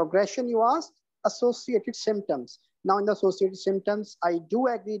 progression you asked, associated symptoms. Now, in the associated symptoms, I do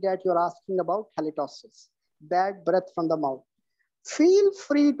agree that you're asking about halitosis, bad breath from the mouth. Feel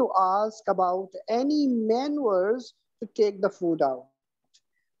free to ask about any maneuvers to take the food out.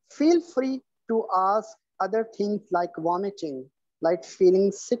 Feel free to ask other things like vomiting, like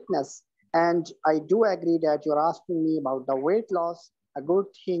feeling sickness. And I do agree that you're asking me about the weight loss, a good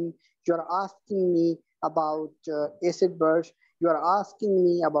thing. You're asking me about acid burst. You're asking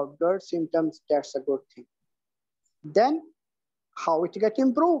me about GERD symptoms. That's a good thing. Then how it get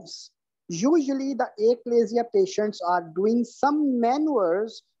improves. Usually the achalasia patients are doing some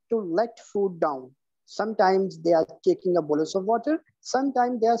maneuvers to let food down. Sometimes they are taking a bolus of water.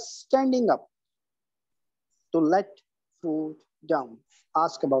 Sometimes they are standing up to let food down.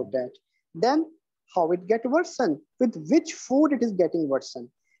 Ask about that. Then how it get worsened, with which food it is getting worsened.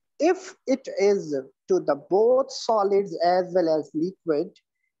 If it is to the both solids as well as liquid,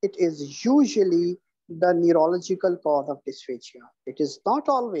 it is usually the neurological cause of dysphagia. It is not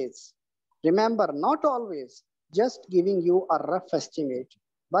always. Remember, not always. Just giving you a rough estimate.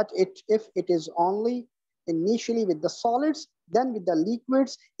 But if it is only initially with the solids, then with the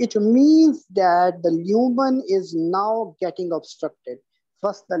liquids, it means that the lumen is now getting obstructed.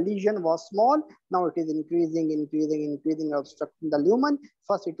 First, the lesion was small. Now it is increasing, obstructing the lumen.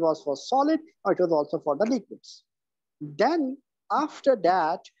 First, it was for solid. Now it was also for the liquids. Then, after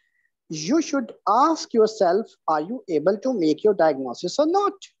that, you should ask yourself, are you able to make your diagnosis or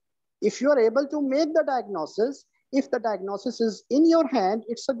not? If you are able to make the diagnosis, if the diagnosis is in your hand,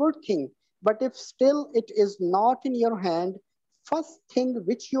 it's a good thing. But if still it is not in your hand, first thing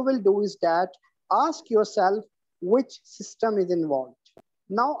which you will do is that ask yourself which system is involved.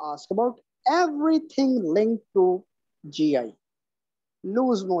 Now ask about everything linked to GI.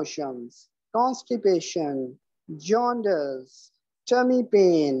 Loose motions, constipation, jaundice, tummy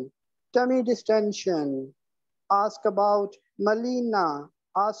pain, tummy distension. Ask about melena,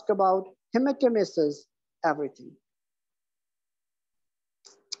 ask about hematemesis, everything.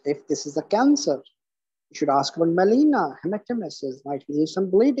 If this is a cancer, you should ask about melena, hematemesis, might be some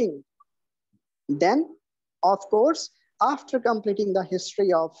bleeding. Then, of course, after completing the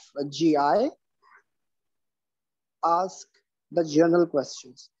history of GI, ask the journal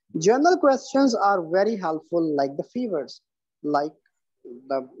questions. Journal questions are very helpful, like the fevers, like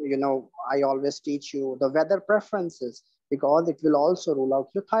I always teach you the weather preferences, because it will also rule out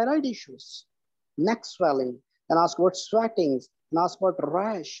your thyroid issues. Neck swelling, then ask about sweatings, then ask about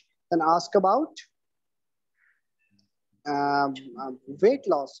rash, then ask about weight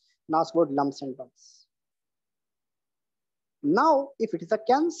loss, and ask about lumps and bumps. Now, if it is a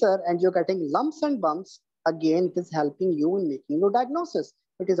cancer and you're getting lumps and bumps, again, it is helping you in making your diagnosis.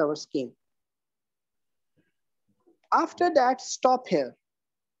 It is our skin. After that, stop here.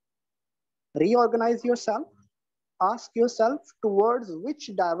 Reorganize yourself. Ask yourself towards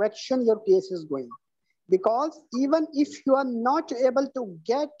which direction your case is going. Because even if you are not able to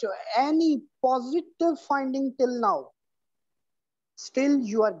get any positive finding till now, still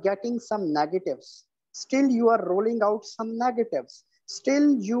you are getting some negatives. Still you are rolling out some negatives.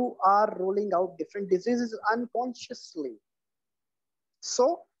 Still you are rolling out different diseases unconsciously.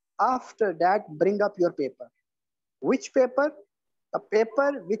 So after that, bring up your paper. Which paper? The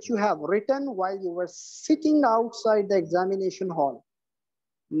paper which you have written while you were sitting outside the examination hall.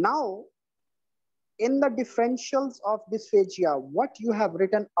 Now, in the differentials of dysphagia, what you have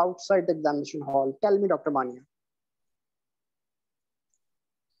written outside the examination hall? Tell me, Dr. Mania.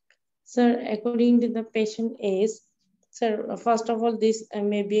 Sir, according to the patient age, sir, first of all, this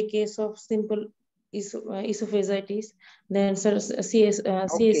may be a case of simple esophagitis. Then, sir, CS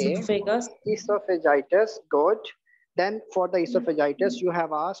esophagus. Esophagitis, good. Then for the esophagitis, you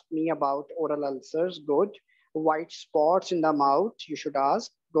have asked me about oral ulcers, good. White spots in the mouth, you should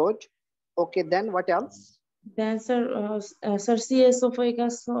ask, good. Okay, then what else? Then, sir, sir, C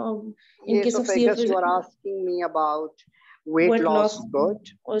esophagus. In case of esophagus, you are asking me about weight loss, good.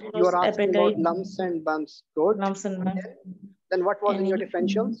 You are asking about lumps and bumps, good. Lumps and bumps. Then what was in your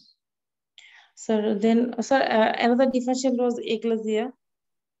differentials? Sir, then, sir, another differential was eclasia.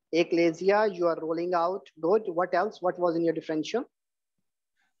 Eclasia, you are rolling out, good. What else? What was in your differential?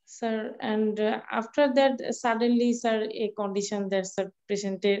 Sir, and after that, suddenly, sir, a condition that's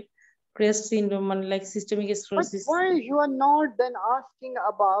presented CREST syndrome and like systemic sclerosis. But why you are not then asking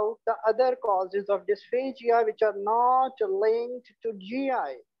about the other causes of dysphagia which are not linked to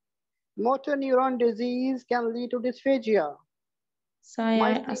GI? Motor neuron disease can lead to dysphagia.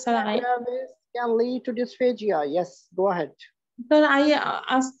 Myasthenia gravis can lead to dysphagia. Yes, go ahead. Sir, I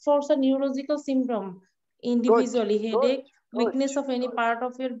asked for the neurological symptom individually, headache, weakness of any part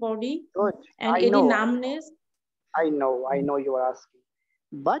of your body, and any numbness. I know you are asking.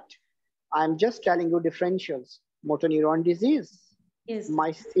 But I'm just telling you differentials. Motor neuron disease, yes.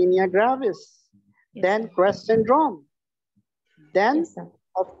 Myasthenia gravis, yes, then CREST syndrome. Then, yes,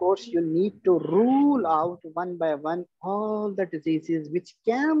 of course, you need to rule out one by one all the diseases which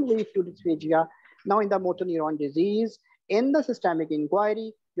can lead to dysphagia. Now in the motor neuron disease, in the systemic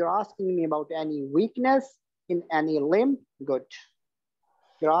inquiry, you're asking me about any weakness in any limb, good.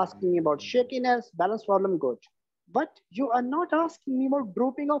 You're asking me about shakiness, balance problem, good. But you are not asking me about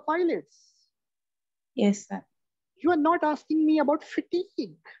drooping of eyelids. Yes, sir. You are not asking me about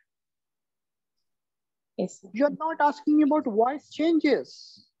fatigue. Yes, sir. You are not asking me about voice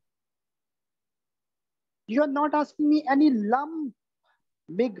changes. You are not asking me any lump,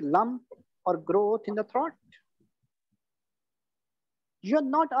 big lump or growth in the throat. You are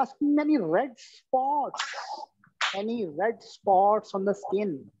not asking me any red spots on the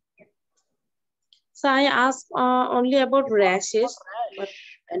skin. So I ask only about rashes.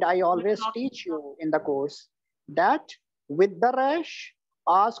 And I always teach you in the course that with the rash,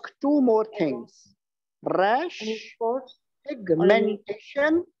 ask two more things. Rash,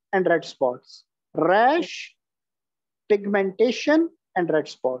 pigmentation, and red spots. Rash, pigmentation, and red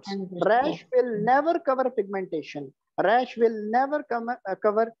spots. Rash will never cover pigmentation. Rash will never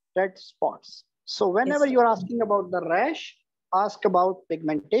cover red spots. So whenever you're asking about the rash, ask about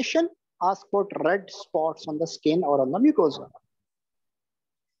pigmentation, ask about red spots on the skin or on the mucosa.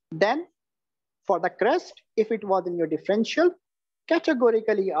 Then for the CREST, if it was in your differential,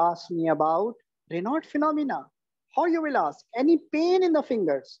 categorically ask me about Raynaud phenomena. How you will ask? Any pain in the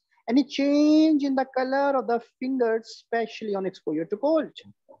fingers? Any change in the color of the fingers, especially on exposure to cold?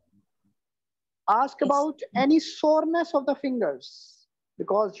 Ask about any soreness of the fingers,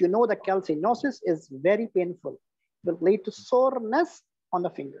 because you know the calcinosis is very painful. It will lead to soreness on the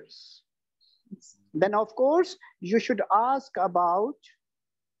fingers. Then, of course, you should ask about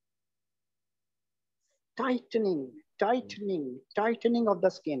tightening of the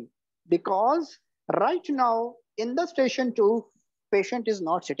skin, because right now in the station 2, patient is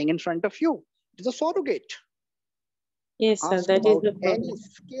not sitting in front of you. It is a surrogate. Yes, sir, that is the problem. Any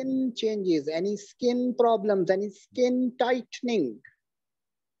skin changes, any skin problems, any skin tightening.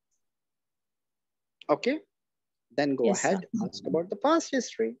 Okay, then go ahead, ask about the past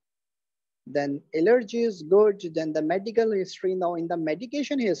history. Then allergy is good, then the medical history. Now in the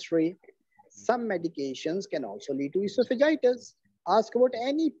medication history, some medications can also lead to esophagitis. Ask about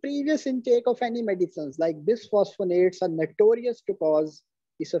any previous intake of any medicines, like bisphosphonates are notorious to cause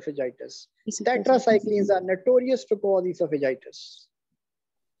esophagitis. Tetracyclines are notorious to cause esophagitis.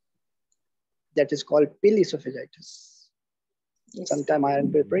 That is called pill esophagitis. Yes. Sometimes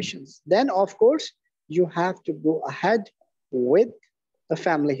iron preparations. Then, of course, you have to go ahead with the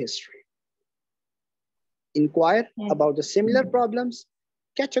family history. Inquire about the similar problems,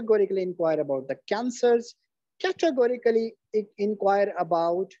 categorically inquire about the cancers, categorically inquire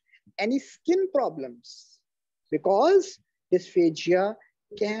about any skin problems, because dysphagia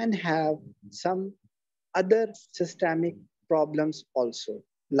can have some other systemic problems also,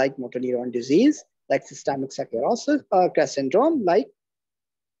 like motor neuron disease, like systemic sclerosis, CREST syndrome, like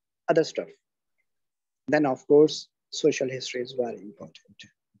other stuff. Then, of course, social history is very important.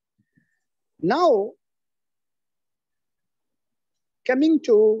 Now, coming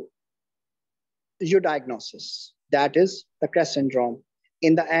to your diagnosis, that is the CREST syndrome.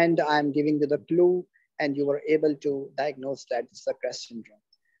 In the end, I'm giving you the clue and you were able to diagnose that it's the CREST syndrome.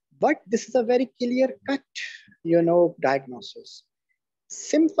 But this is a very clear-cut, diagnosis.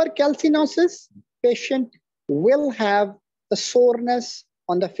 Simple calcinosis, patient will have the soreness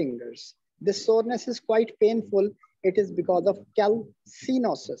on the fingers. This soreness is quite painful. It is because of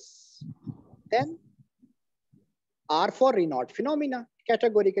calcinosis. Then R for Raynaud phenomena.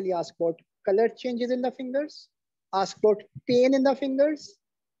 Categorically ask about color changes in the fingers. Ask about pain in the fingers,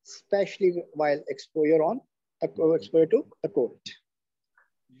 especially while exposure to the cold.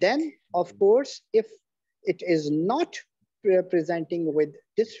 Then, of course, if it is not presenting with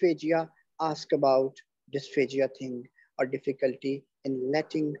dysphagia, ask about dysphagia thing or difficulty in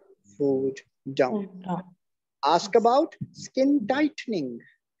letting food down. Ask about skin tightening.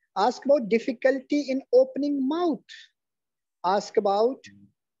 Ask about difficulty in opening mouth. Ask about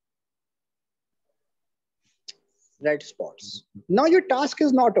red spots. Now your task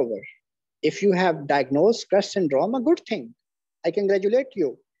is not over. If you have diagnosed CREST syndrome, a good thing. I congratulate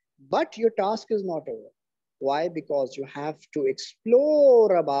you. But your task is not over. Why? Because you have to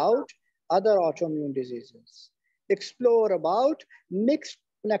explore about other autoimmune diseases. Explore about mixed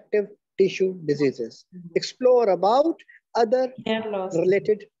connective tissue diseases. Explore about other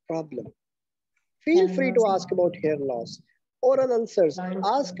related problems. Feel free to ask about hair loss, oral ulcers.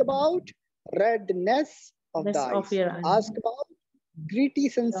 Ask about redness of the eyes. Ask about gritty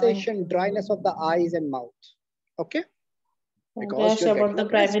sensation, dryness of the eyes and mouth. Okay? Because you're about the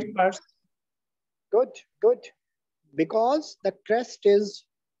private parts. Good, good. Because the CREST is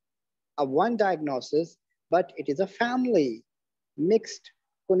a one diagnosis, but it is a family, mixed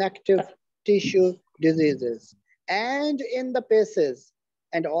connective tissue diseases. And in the PACES,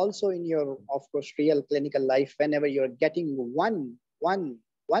 and also in your, of course, real clinical life, whenever you're getting one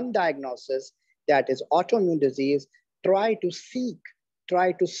diagnosis, that is autoimmune disease, try to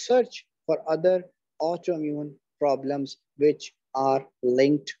search for other autoimmune problems which are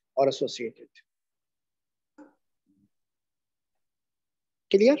linked or associated.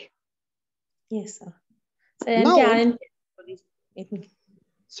 Clear? Yes, sir. Now,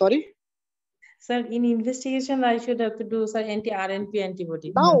 sorry? Sir, in investigation, I should have to do, sir, anti-RNP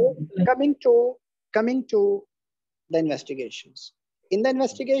antibody. Now, coming to the investigations. In the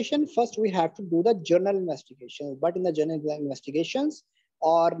investigation, first we have to do the journal investigations. But in the journal investigations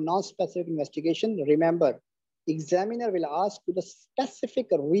or non-specific investigation, remember, examiner will ask you the specific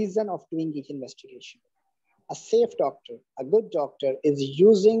reason of doing each investigation. A safe doctor, a good doctor is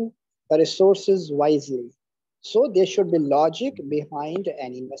using the resources wisely. So there should be logic behind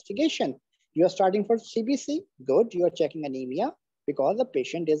any investigation. You are starting for CBC, good, you are checking anemia because the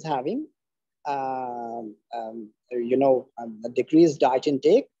patient is having a decreased diet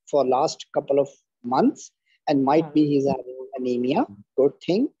intake for last couple of months and might be he's having anemia, good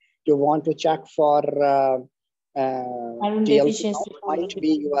thing. You want to check for TLC, might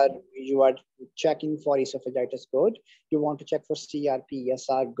be you are checking for esophagitis, good. You want to check for CRP,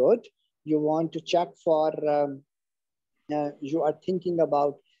 ESR, good. You want to check for, you are thinking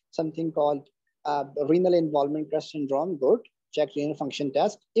about something called renal involvement CREST syndrome, good. Check renal function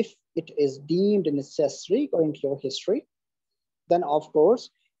test. If it is deemed necessary according to your history, then of course,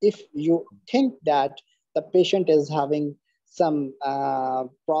 if you think that the patient is having some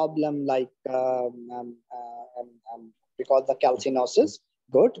problem like because the calcinosis,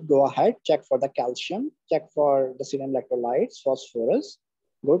 good, go ahead, check for the calcium, check for the serum electrolytes, phosphorus,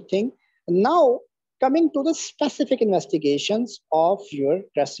 good thing. Now, coming to the specific investigations of your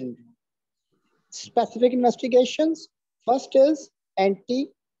CREST syndrome. Specific investigations, first is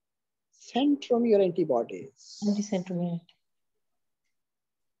anti-centromere antibodies. Anti-centromere.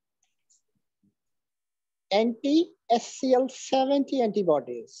 SCL70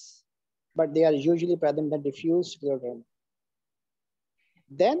 antibodies, but they are usually present in the diffuse scleroderma.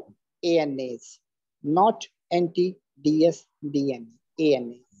 Then ANAs, not anti-DS-DNA,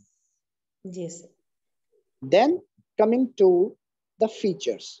 ANAs. Yes. Then coming to the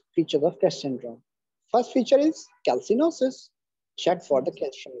features of CREST syndrome. First feature is calcinosis. Check for the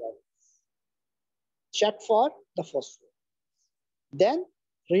calcium levels. Check for the phosphorus. Then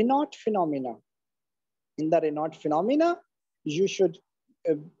Raynaud phenomena. In the Raynaud phenomena, you should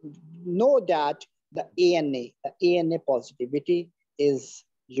know that the ANA positivity is,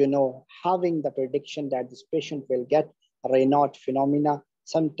 having the prediction that this patient will get Raynaud phenomena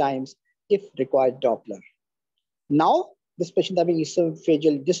sometimes if required Doppler. Now, this patient having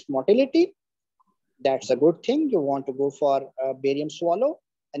esophageal dysmotility, that's a good thing. You want to go for a barium swallow,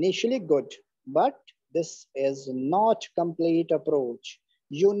 initially good, but this is not complete approach.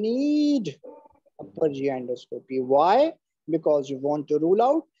 You need upper GI endoscopy. Why? Because you want to rule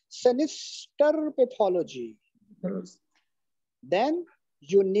out sinister pathology. Then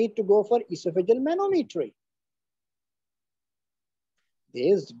you need to go for esophageal manometry.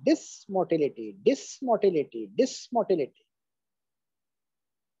 There is dysmotility.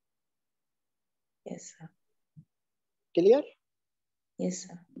 Yes, sir. Clear? Yes,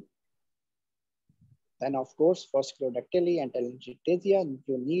 sir. Then, of course, for sclerodactyly and telangiectasia,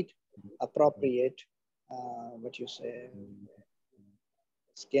 you need appropriate,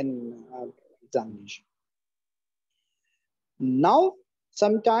 skin examination. Now,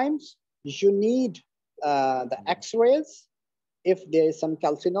 sometimes you need the X-rays if there is some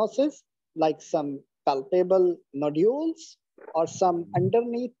calcinosis, like some palpable nodules, or some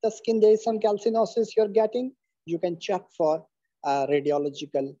underneath the skin there is some calcinosis you're getting. You can check for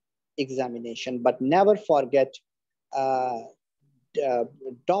radiological examination, but never forget Doppler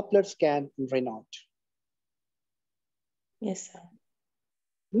scan Raynaud. Yes, sir.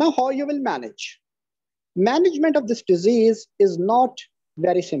 Now, how you will manage? Management of this disease is not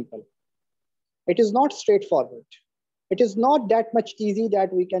very simple. It is not straightforward. It is not that much easy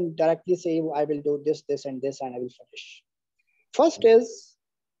that we can directly say, I will do this, this, and this, and I will finish. First is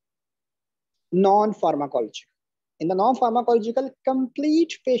non-pharmacological. In the non-pharmacological,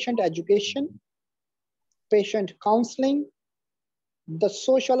 complete patient education, patient counseling, the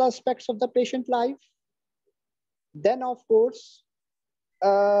social aspects of the patient life. Then, of course,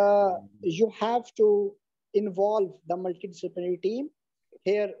 you have to involve the multidisciplinary team.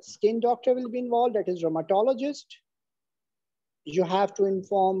 Here, skin doctor will be involved, that is rheumatologist. You have to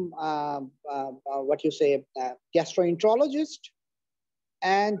inform gastroenterologist,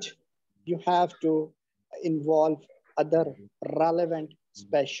 and you have to involve other relevant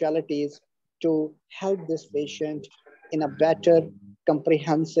specialties to help this patient in a better,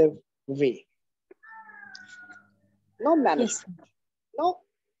 comprehensive way. Now, management. Yes. Now,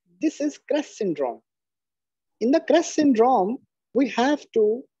 this is CREST syndrome. In the CREST syndrome, we have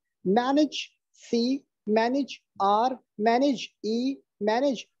to manage C, manage R, manage E,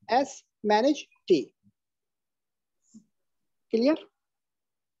 manage S, manage T. Clear?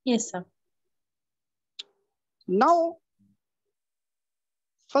 Yes, sir. Now,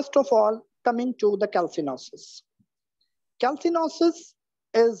 first of all, coming to the calcinosis. Calcinosis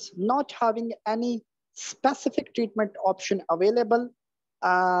is not having any specific treatment option available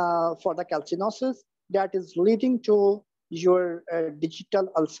for the calcinosis that is leading to your digital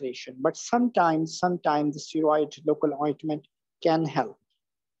ulceration. But sometimes the steroid local ointment can help.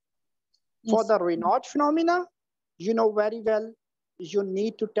 Yes. For the Raynaud phenomena, you know very well, you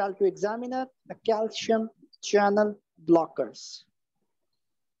need to tell to examiner the calcium channel blockers.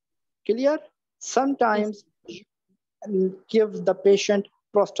 Clear? Sometimes yes. You give the patient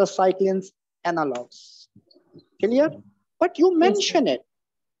prostacyclins analogs. Clear? But you mention yes. It.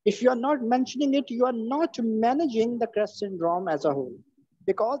 If you are not mentioning it, you are not managing the CREST syndrome as a whole,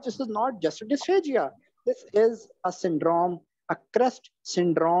 because this is not just a dysphagia. This is a syndrome, a CREST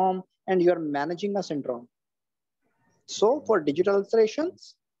syndrome, and you are managing a syndrome. So for digital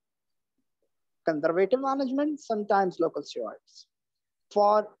ulcerations, conservative management, sometimes local steroids.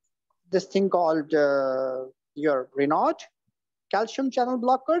 For this thing called your Raynaud, calcium channel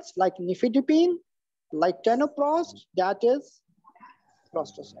blockers like nifedipine, like tenofovir, that is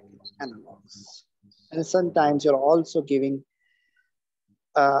prostacyclin analogs. And sometimes you're also giving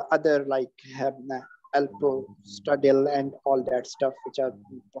other like alprostadil and all that stuff, which are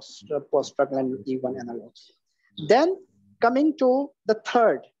prostaglandin E1 analogs. Then coming to the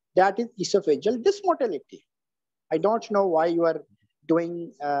third, that is esophageal dysmotility. I don't know why you are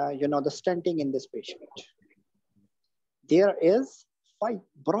doing the stenting in this patient. There is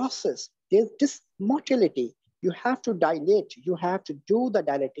fibrosis, there's dysmotility. You have to dilate. You have to do the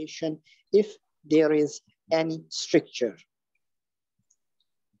dilatation if there is any stricture.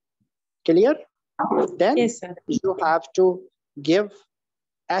 Clear? Then Yes, sir. you have to give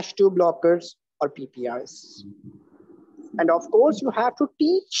H2 blockers or PPIs. And of course, you have to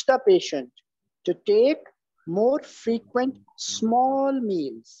teach the patient to take more frequent small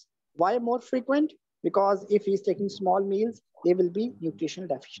meals. Why more frequent? Because if he's taking small meals, there will be nutritional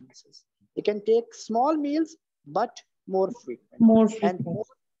deficiencies. He can take small meals, but more frequent. And more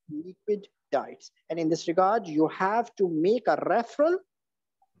liquid diets. And in this regard, you have to make a referral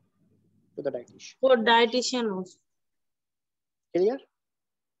to the dietitian. For dietitian also. Clear?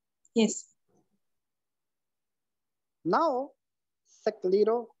 Yes. Now,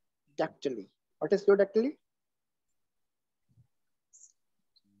 sclerodactyly. What is sclerodactyly?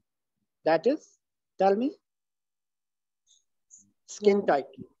 That is, tell me. Skin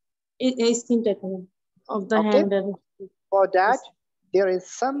tightening. It is skin tightening of the hand. And for that, there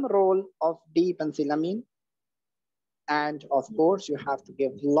is some role of D-penicillamine. And of course, you have to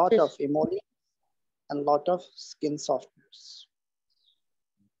give a lot of emollient and lot of skin softeners.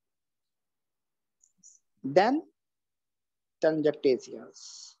 Then,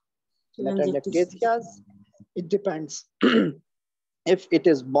 telangiectasias. Telangiectasias, it depends. If it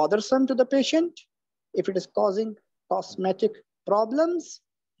is bothersome to the patient, if it is causing cosmetic problems,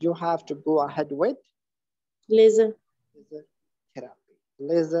 you have to go ahead with laser therapy,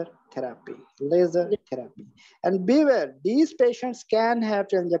 laser therapy, laser therapy. And beware, these patients can have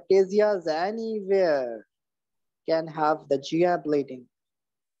telangiectasias anywhere, can have the GI bleeding.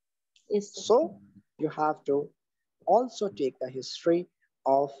 Yes. So you have to also take the history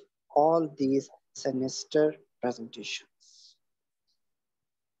of all these sinister presentations.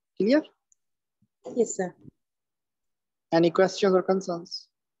 Clear? Yes, sir. Any questions or concerns?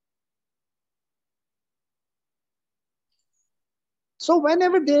 So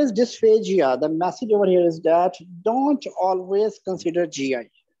whenever there is dysphagia, the message over here is that don't always consider GI.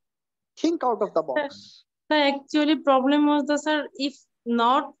 Think out of the box. The actually problem was the sir, if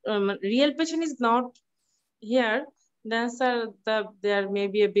not real patient is not here, then sir, there may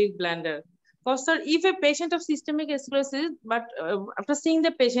be a big blunder. Because sir, if a patient of systemic sclerosis, but after seeing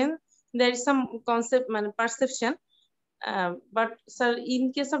the patient, there is some concept perception. But sir,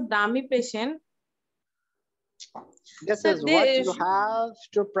 in case of dummy patient, this is what you have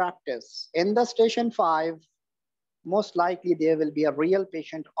to practice. In the station 5, most likely there will be a real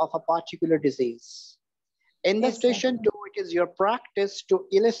patient of a particular disease. In the station 2, it is your practice to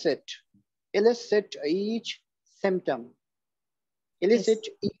elicit each symptom, elicit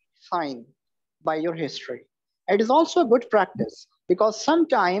each sign by your history. It is also a good practice because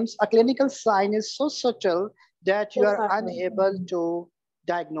sometimes a clinical sign is so subtle that you are unable to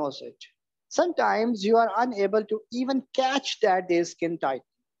diagnose it. Sometimes you are unable to even catch that there is skin tightening.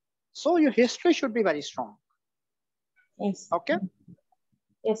 So your history should be very strong. Yes. Okay?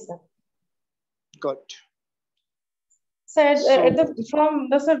 Yes, sir. Good. Sir, from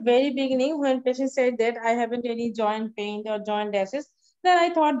the very beginning, when patient said that I haven't any joint pain or joint rashes, then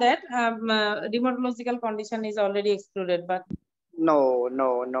I thought that rheumatological condition is already excluded. But no.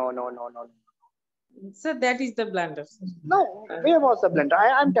 So that is the blunder. No, where was the blunder?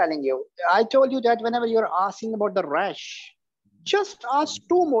 I'm telling you. I told you that whenever you're asking about the rash, just ask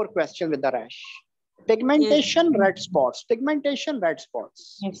 2 more questions with the rash. Pigmentation, red spots. Pigmentation, red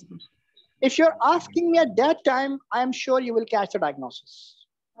spots. Yes. If you're asking me at that time, I am sure you will catch the diagnosis.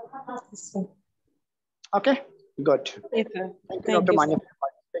 Okay, good. Yes, sir. Thank you, Dr. Mani, for your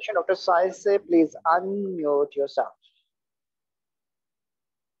participation. Dr. Sai, please unmute yourself.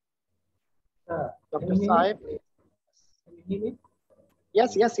 Dr. Sai, please. Can you hear me?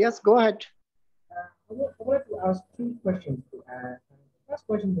 Yes, go ahead. I wanted to ask 2 questions. First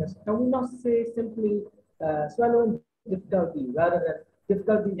question is, can we not say simply swallowing difficulty rather than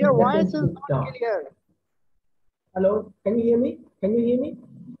difficulty? Your voice is not clear. Hello, can you hear me? Can you hear me?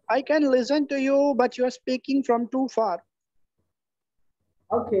 I can listen to you, but you are speaking from too far.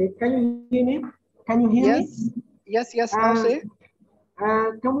 Okay, can you hear me? Can you hear me? Yes, now say.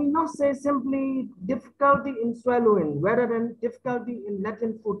 Can we not say simply difficulty in swallowing rather than difficulty in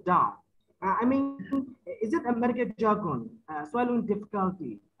letting food down? I mean, is it a medical jargon? Swallowing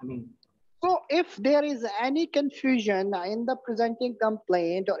difficulty, I mean. So if there is any confusion in the presenting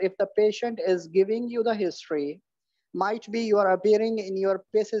complaint, or if the patient is giving you the history, might be you are appearing in your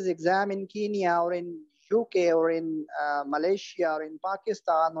PACES exam in Kenya or in UK or in Malaysia or in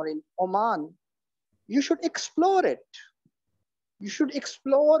Pakistan or in Oman, you should explore it. You should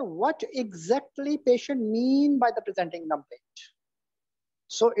explore what exactly patient mean by the presenting complaint.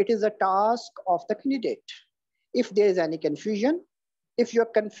 So it is a task of the candidate. If there is any confusion, if you're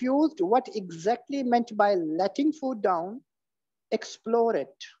confused what exactly meant by letting food down, explore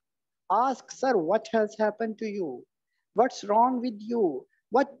it. Ask, sir, what has happened to you? What's wrong with you?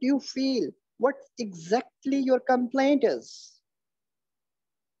 What do you feel? What exactly your complaint is?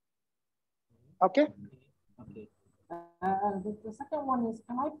 Okay? Okay. The second one is,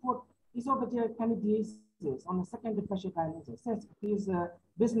 can I put esophageal candidiasis on the second differential diagnosis since he's a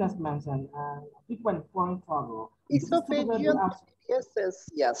businessman and frequent foreign travel? Esophageal candidiasis,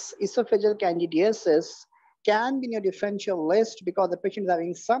 yes. Esophageal candidiasis can be in your differential list because the patient is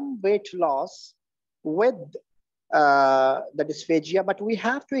having some weight loss with the dysphagia, but we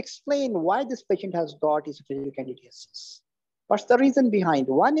have to explain why this patient has got esophageal candidiasis. What's the reason behind?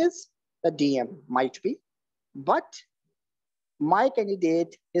 One is the DM might be, but my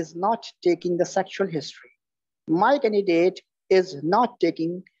candidate is not taking the sexual history. My candidate is not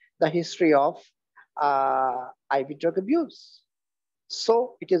taking the history of IV drug abuse.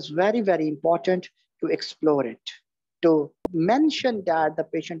 So it is very, very important to explore it, to mention that the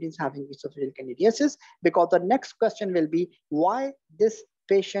patient is having esophageal candidiasis, because the next question will be why this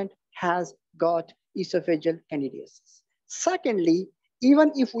patient has got esophageal candidiasis. Secondly,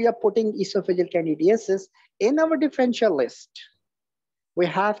 even if we are putting esophageal candidiasis in our differential list, we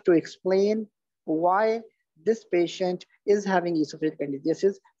have to explain why this patient is having esophageal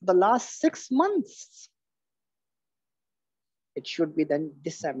candidiasis the last 6 months. It should be then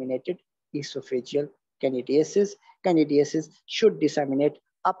disseminated esophageal candidiasis. Candidiasis should disseminate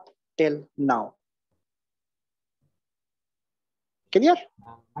up till now. Clear?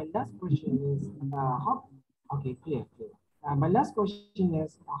 My last question is how? Okay, clear. My last question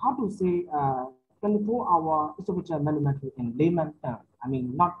is how to say 24-hour esophageal manometry in layman terms. I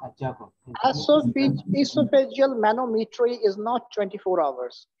mean, not a jargon. Esophageal manometry is not 24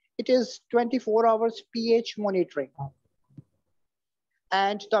 hours. It is 24 hours pH monitoring.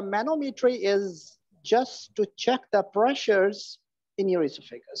 And the manometry is just to check the pressures in your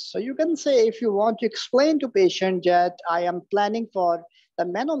esophagus. So you can say, if you want to explain to patient that I am planning for the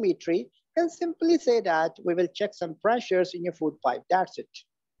manometry, you can simply say that we will check some pressures in your food pipe. That's it.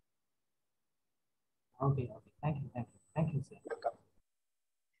 Okay. Thank you, sir. Welcome.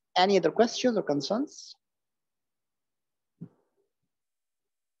 Any other questions or concerns?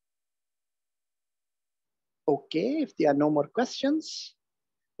 Okay, if there are no more questions,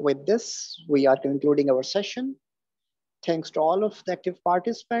 with this, we are concluding our session. Thanks to all of the active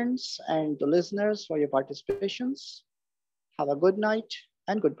participants and the listeners for your participations. Have a good night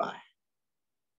and goodbye.